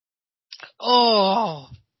 Oh,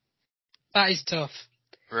 that is tough.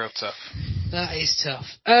 Real tough. That is tough.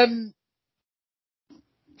 I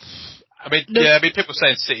mean, people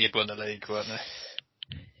saying City had won the league, weren't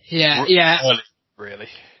they? Yeah. Early, really.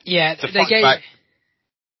 Yeah, they gave back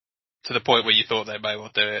to the point where you thought they may well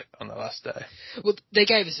do it on the last day. Well, they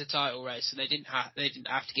gave us a title race, and they didn't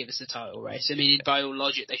have to give us a title race. I mean, by all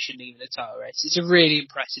logic, they shouldn't have given a title race. It's a really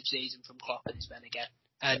impressive season from Klopp and his men again.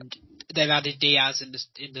 And they've added Diaz in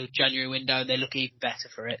the January window, and they look even better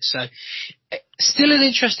for it. So, still an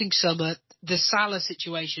interesting summer. the Salah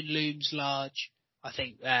situation looms large, I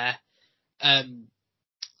think, there.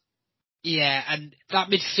 Yeah, and that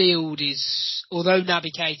midfield is, although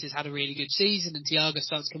Naby Keita's had a really good season and Thiago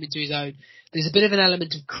starts coming to his own, there's a bit of an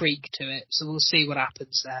element of creak to it, so we'll see what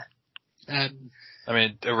happens there. I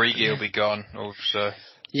mean, Origi will be gone also.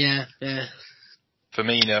 Yeah.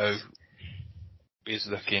 Firmino is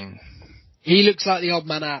looking... He looks like the odd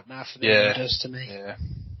man out now for me, he does to me.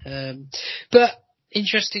 Yeah. But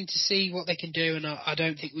interesting to see what they can do, and I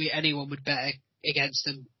don't think anyone would bet against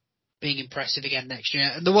them being impressive again next year.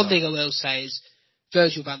 And the one thing I will say is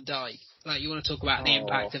Virgil van Dijk. Like, you want to talk about the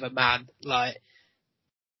impact of a man. Like,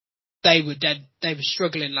 they were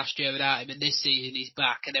struggling last year without him, and this season he's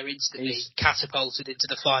back, and they're instantly catapulted into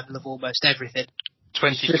the final of almost everything.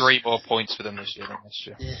 23 more points for them this year than last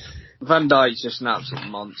year. Yeah. Van Dijk's just an absolute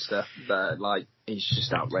monster. He's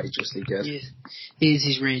just outrageously good.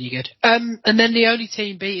 He's really good. And then the only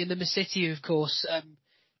team beating them is City, of course,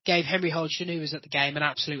 gave Henry Hodgson, who was at the game, an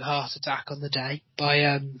absolute heart attack on the day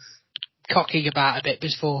by cocking about a bit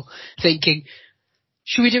before thinking,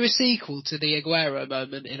 should we do a sequel to the Aguero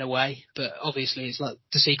moment in a way? But obviously it's like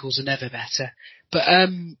the sequels are never better. But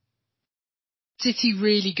City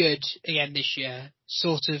really good again this year.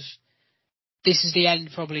 Sort of, this is the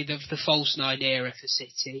end probably of the false nine era for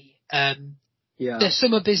City. Their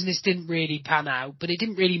summer business didn't really pan out, but it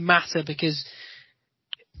didn't really matter because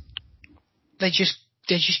they just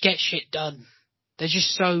get shit done. They're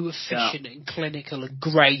just so efficient and clinical and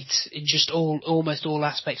great in just almost all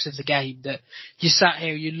aspects of the game that you sat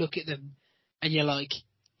here, you look at them, and you're like,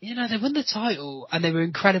 you know, they won the title and they were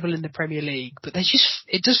incredible in the Premier League, but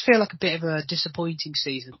it does feel like a bit of a disappointing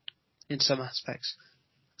season in some aspects.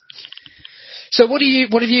 So what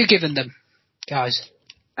have you given them, guys?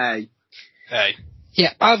 A.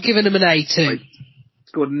 Yeah, I've given them an A too.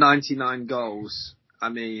 Scored 99 goals. I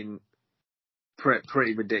mean,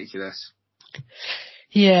 pretty ridiculous.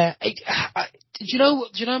 Yeah. Do you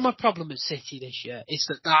know my problem with City this year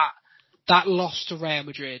is that loss to Real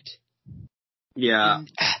Madrid. Yeah.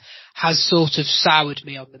 Has sort of soured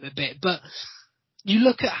me on them a bit, but you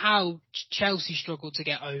look at how Chelsea struggled to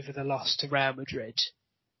get over the loss to Real Madrid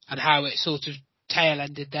and how it sort of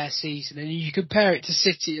tail-ended their season, and you compare it to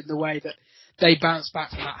City in the way that they bounced back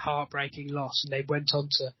from that heartbreaking loss and they went on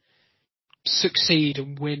to succeed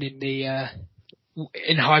and win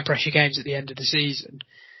in high-pressure games at the end of the season.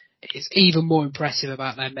 It's even more impressive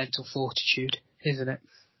about their mental fortitude, isn't it?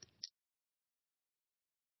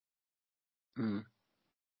 Mm.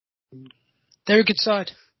 They're a good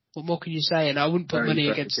side. What more can you say? And I wouldn't put money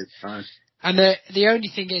against them. And the only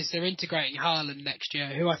thing is they're integrating Haaland next year,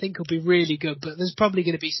 who I think will be really good, but there's probably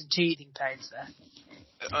going to be some teething pains there.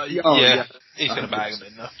 Yeah. He's going to bang him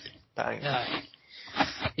in though. Bang him.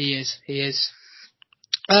 He is.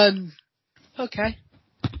 Okay.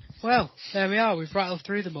 Well, there we are. We've rattled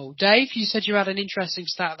through them all. Dave, you said you had an interesting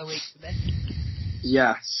start of the week for me.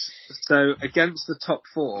 Yes. So against the top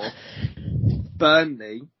four,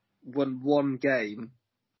 Burnley won one game,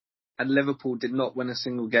 and Liverpool did not win a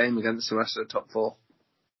single game against the rest of the top four.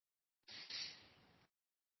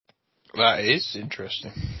 That is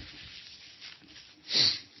interesting.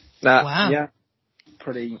 Wow. Yeah.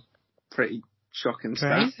 Pretty shocking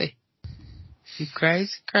stuff. Crazy. You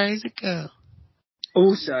crazy girl.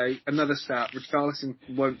 Also, another stat, Richarlison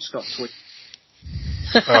won't stop tweeting.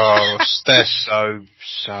 Oh, they're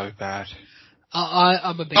so bad.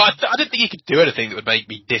 I'm a big... I don't think he could do anything that would make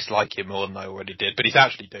me dislike him more than I already did, but he's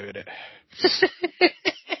actually doing it.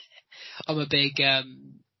 I'm a big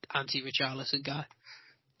anti-Richarlison guy.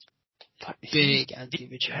 Big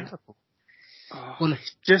anti-Richarlison. Oh,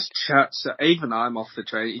 just chats. Even I'm off the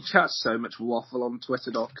train. He chats so much waffle on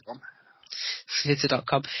Twitter.com.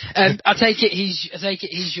 Twitter.com. I take it he's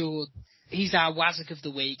our Wazzock of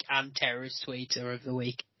the week and terrorist tweeter of the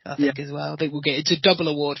week. I think as well. I think we'll get it's a double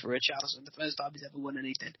award for Richarlison, the first time he's ever won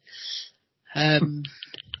anything. Kurt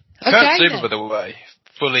Zouma, by the way,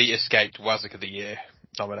 fully escaped Wazzock of the Year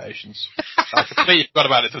nominations. I completely forgot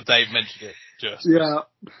about it until Dave mentioned it.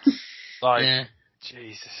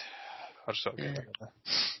 Jesus. I just thought I'd get that in there.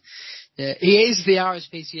 Yeah, he is the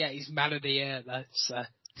RSPCA's Man of the Year, though. So.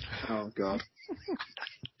 Oh God.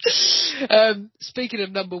 Speaking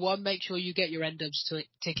of number one, make sure you get your N-Dubs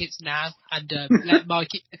tickets now, and let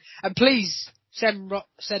Mikey. And please send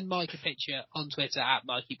Mike a picture on Twitter at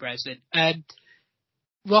Mikey Breslin.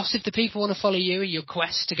 Ross, if the people want to follow you in your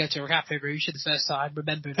quest to go to Cafe Rouge for the first time,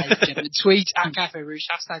 remember, ladies and gentlemen, tweet at Cafe Rouge,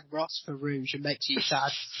 #Ross for Rouge, and make sure you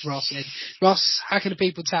tag Ross in. Ross, how can the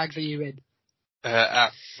people tag for you in?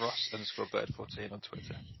 At Ross_Bird14 on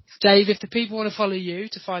Twitter. Dave, if the people want to follow you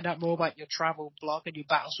to find out more about your travel blog and your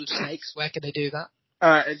battles with snakes, where can they do that?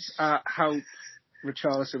 It's how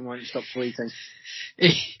Richarlison won't stop tweeting.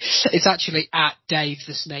 It's actually at Dave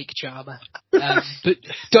the Snake Charmer. But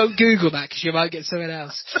don't Google that because you might get something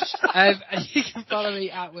else. And you can follow me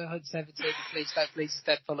at WillHunt17. Please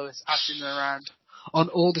instead follow us at and around on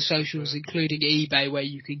all the socials, including eBay, where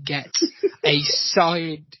you can get a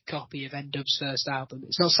signed copy of N-Dub's first album.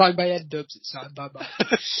 It's not signed by N-Dubs, it's signed by Mike.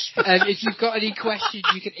 And if you've got any questions,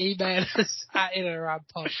 you can email us at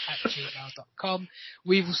inaroundpod@gmail.com.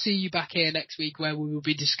 We will see you back here next week where we will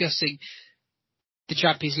be discussing the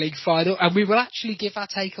Champions League final, and we will actually give our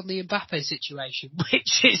take on the Mbappe situation,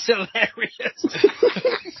 which is hilarious.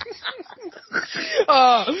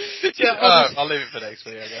 I'll leave it for next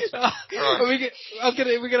week, I guess.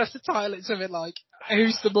 We're gonna have to title it something like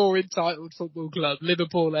 "Who's the more entitled football club,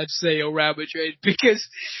 Liverpool FC or Real Madrid?" Because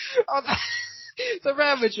the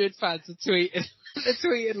Real Madrid fans are tweeting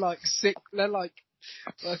like sick. They're like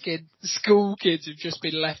fucking school kids who've just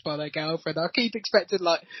been left by their girlfriend. I keep expecting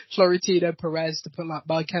like Florentino Perez to put like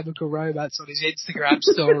My Chemical Romance on his Instagram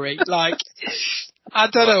story. Like, I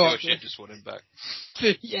don't know what. Shit, just want him back.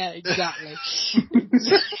 Yeah, exactly.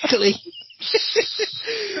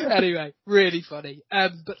 Anyway, really funny.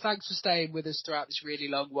 But thanks for staying with us throughout this really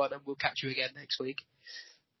long one, and we'll catch you again next week.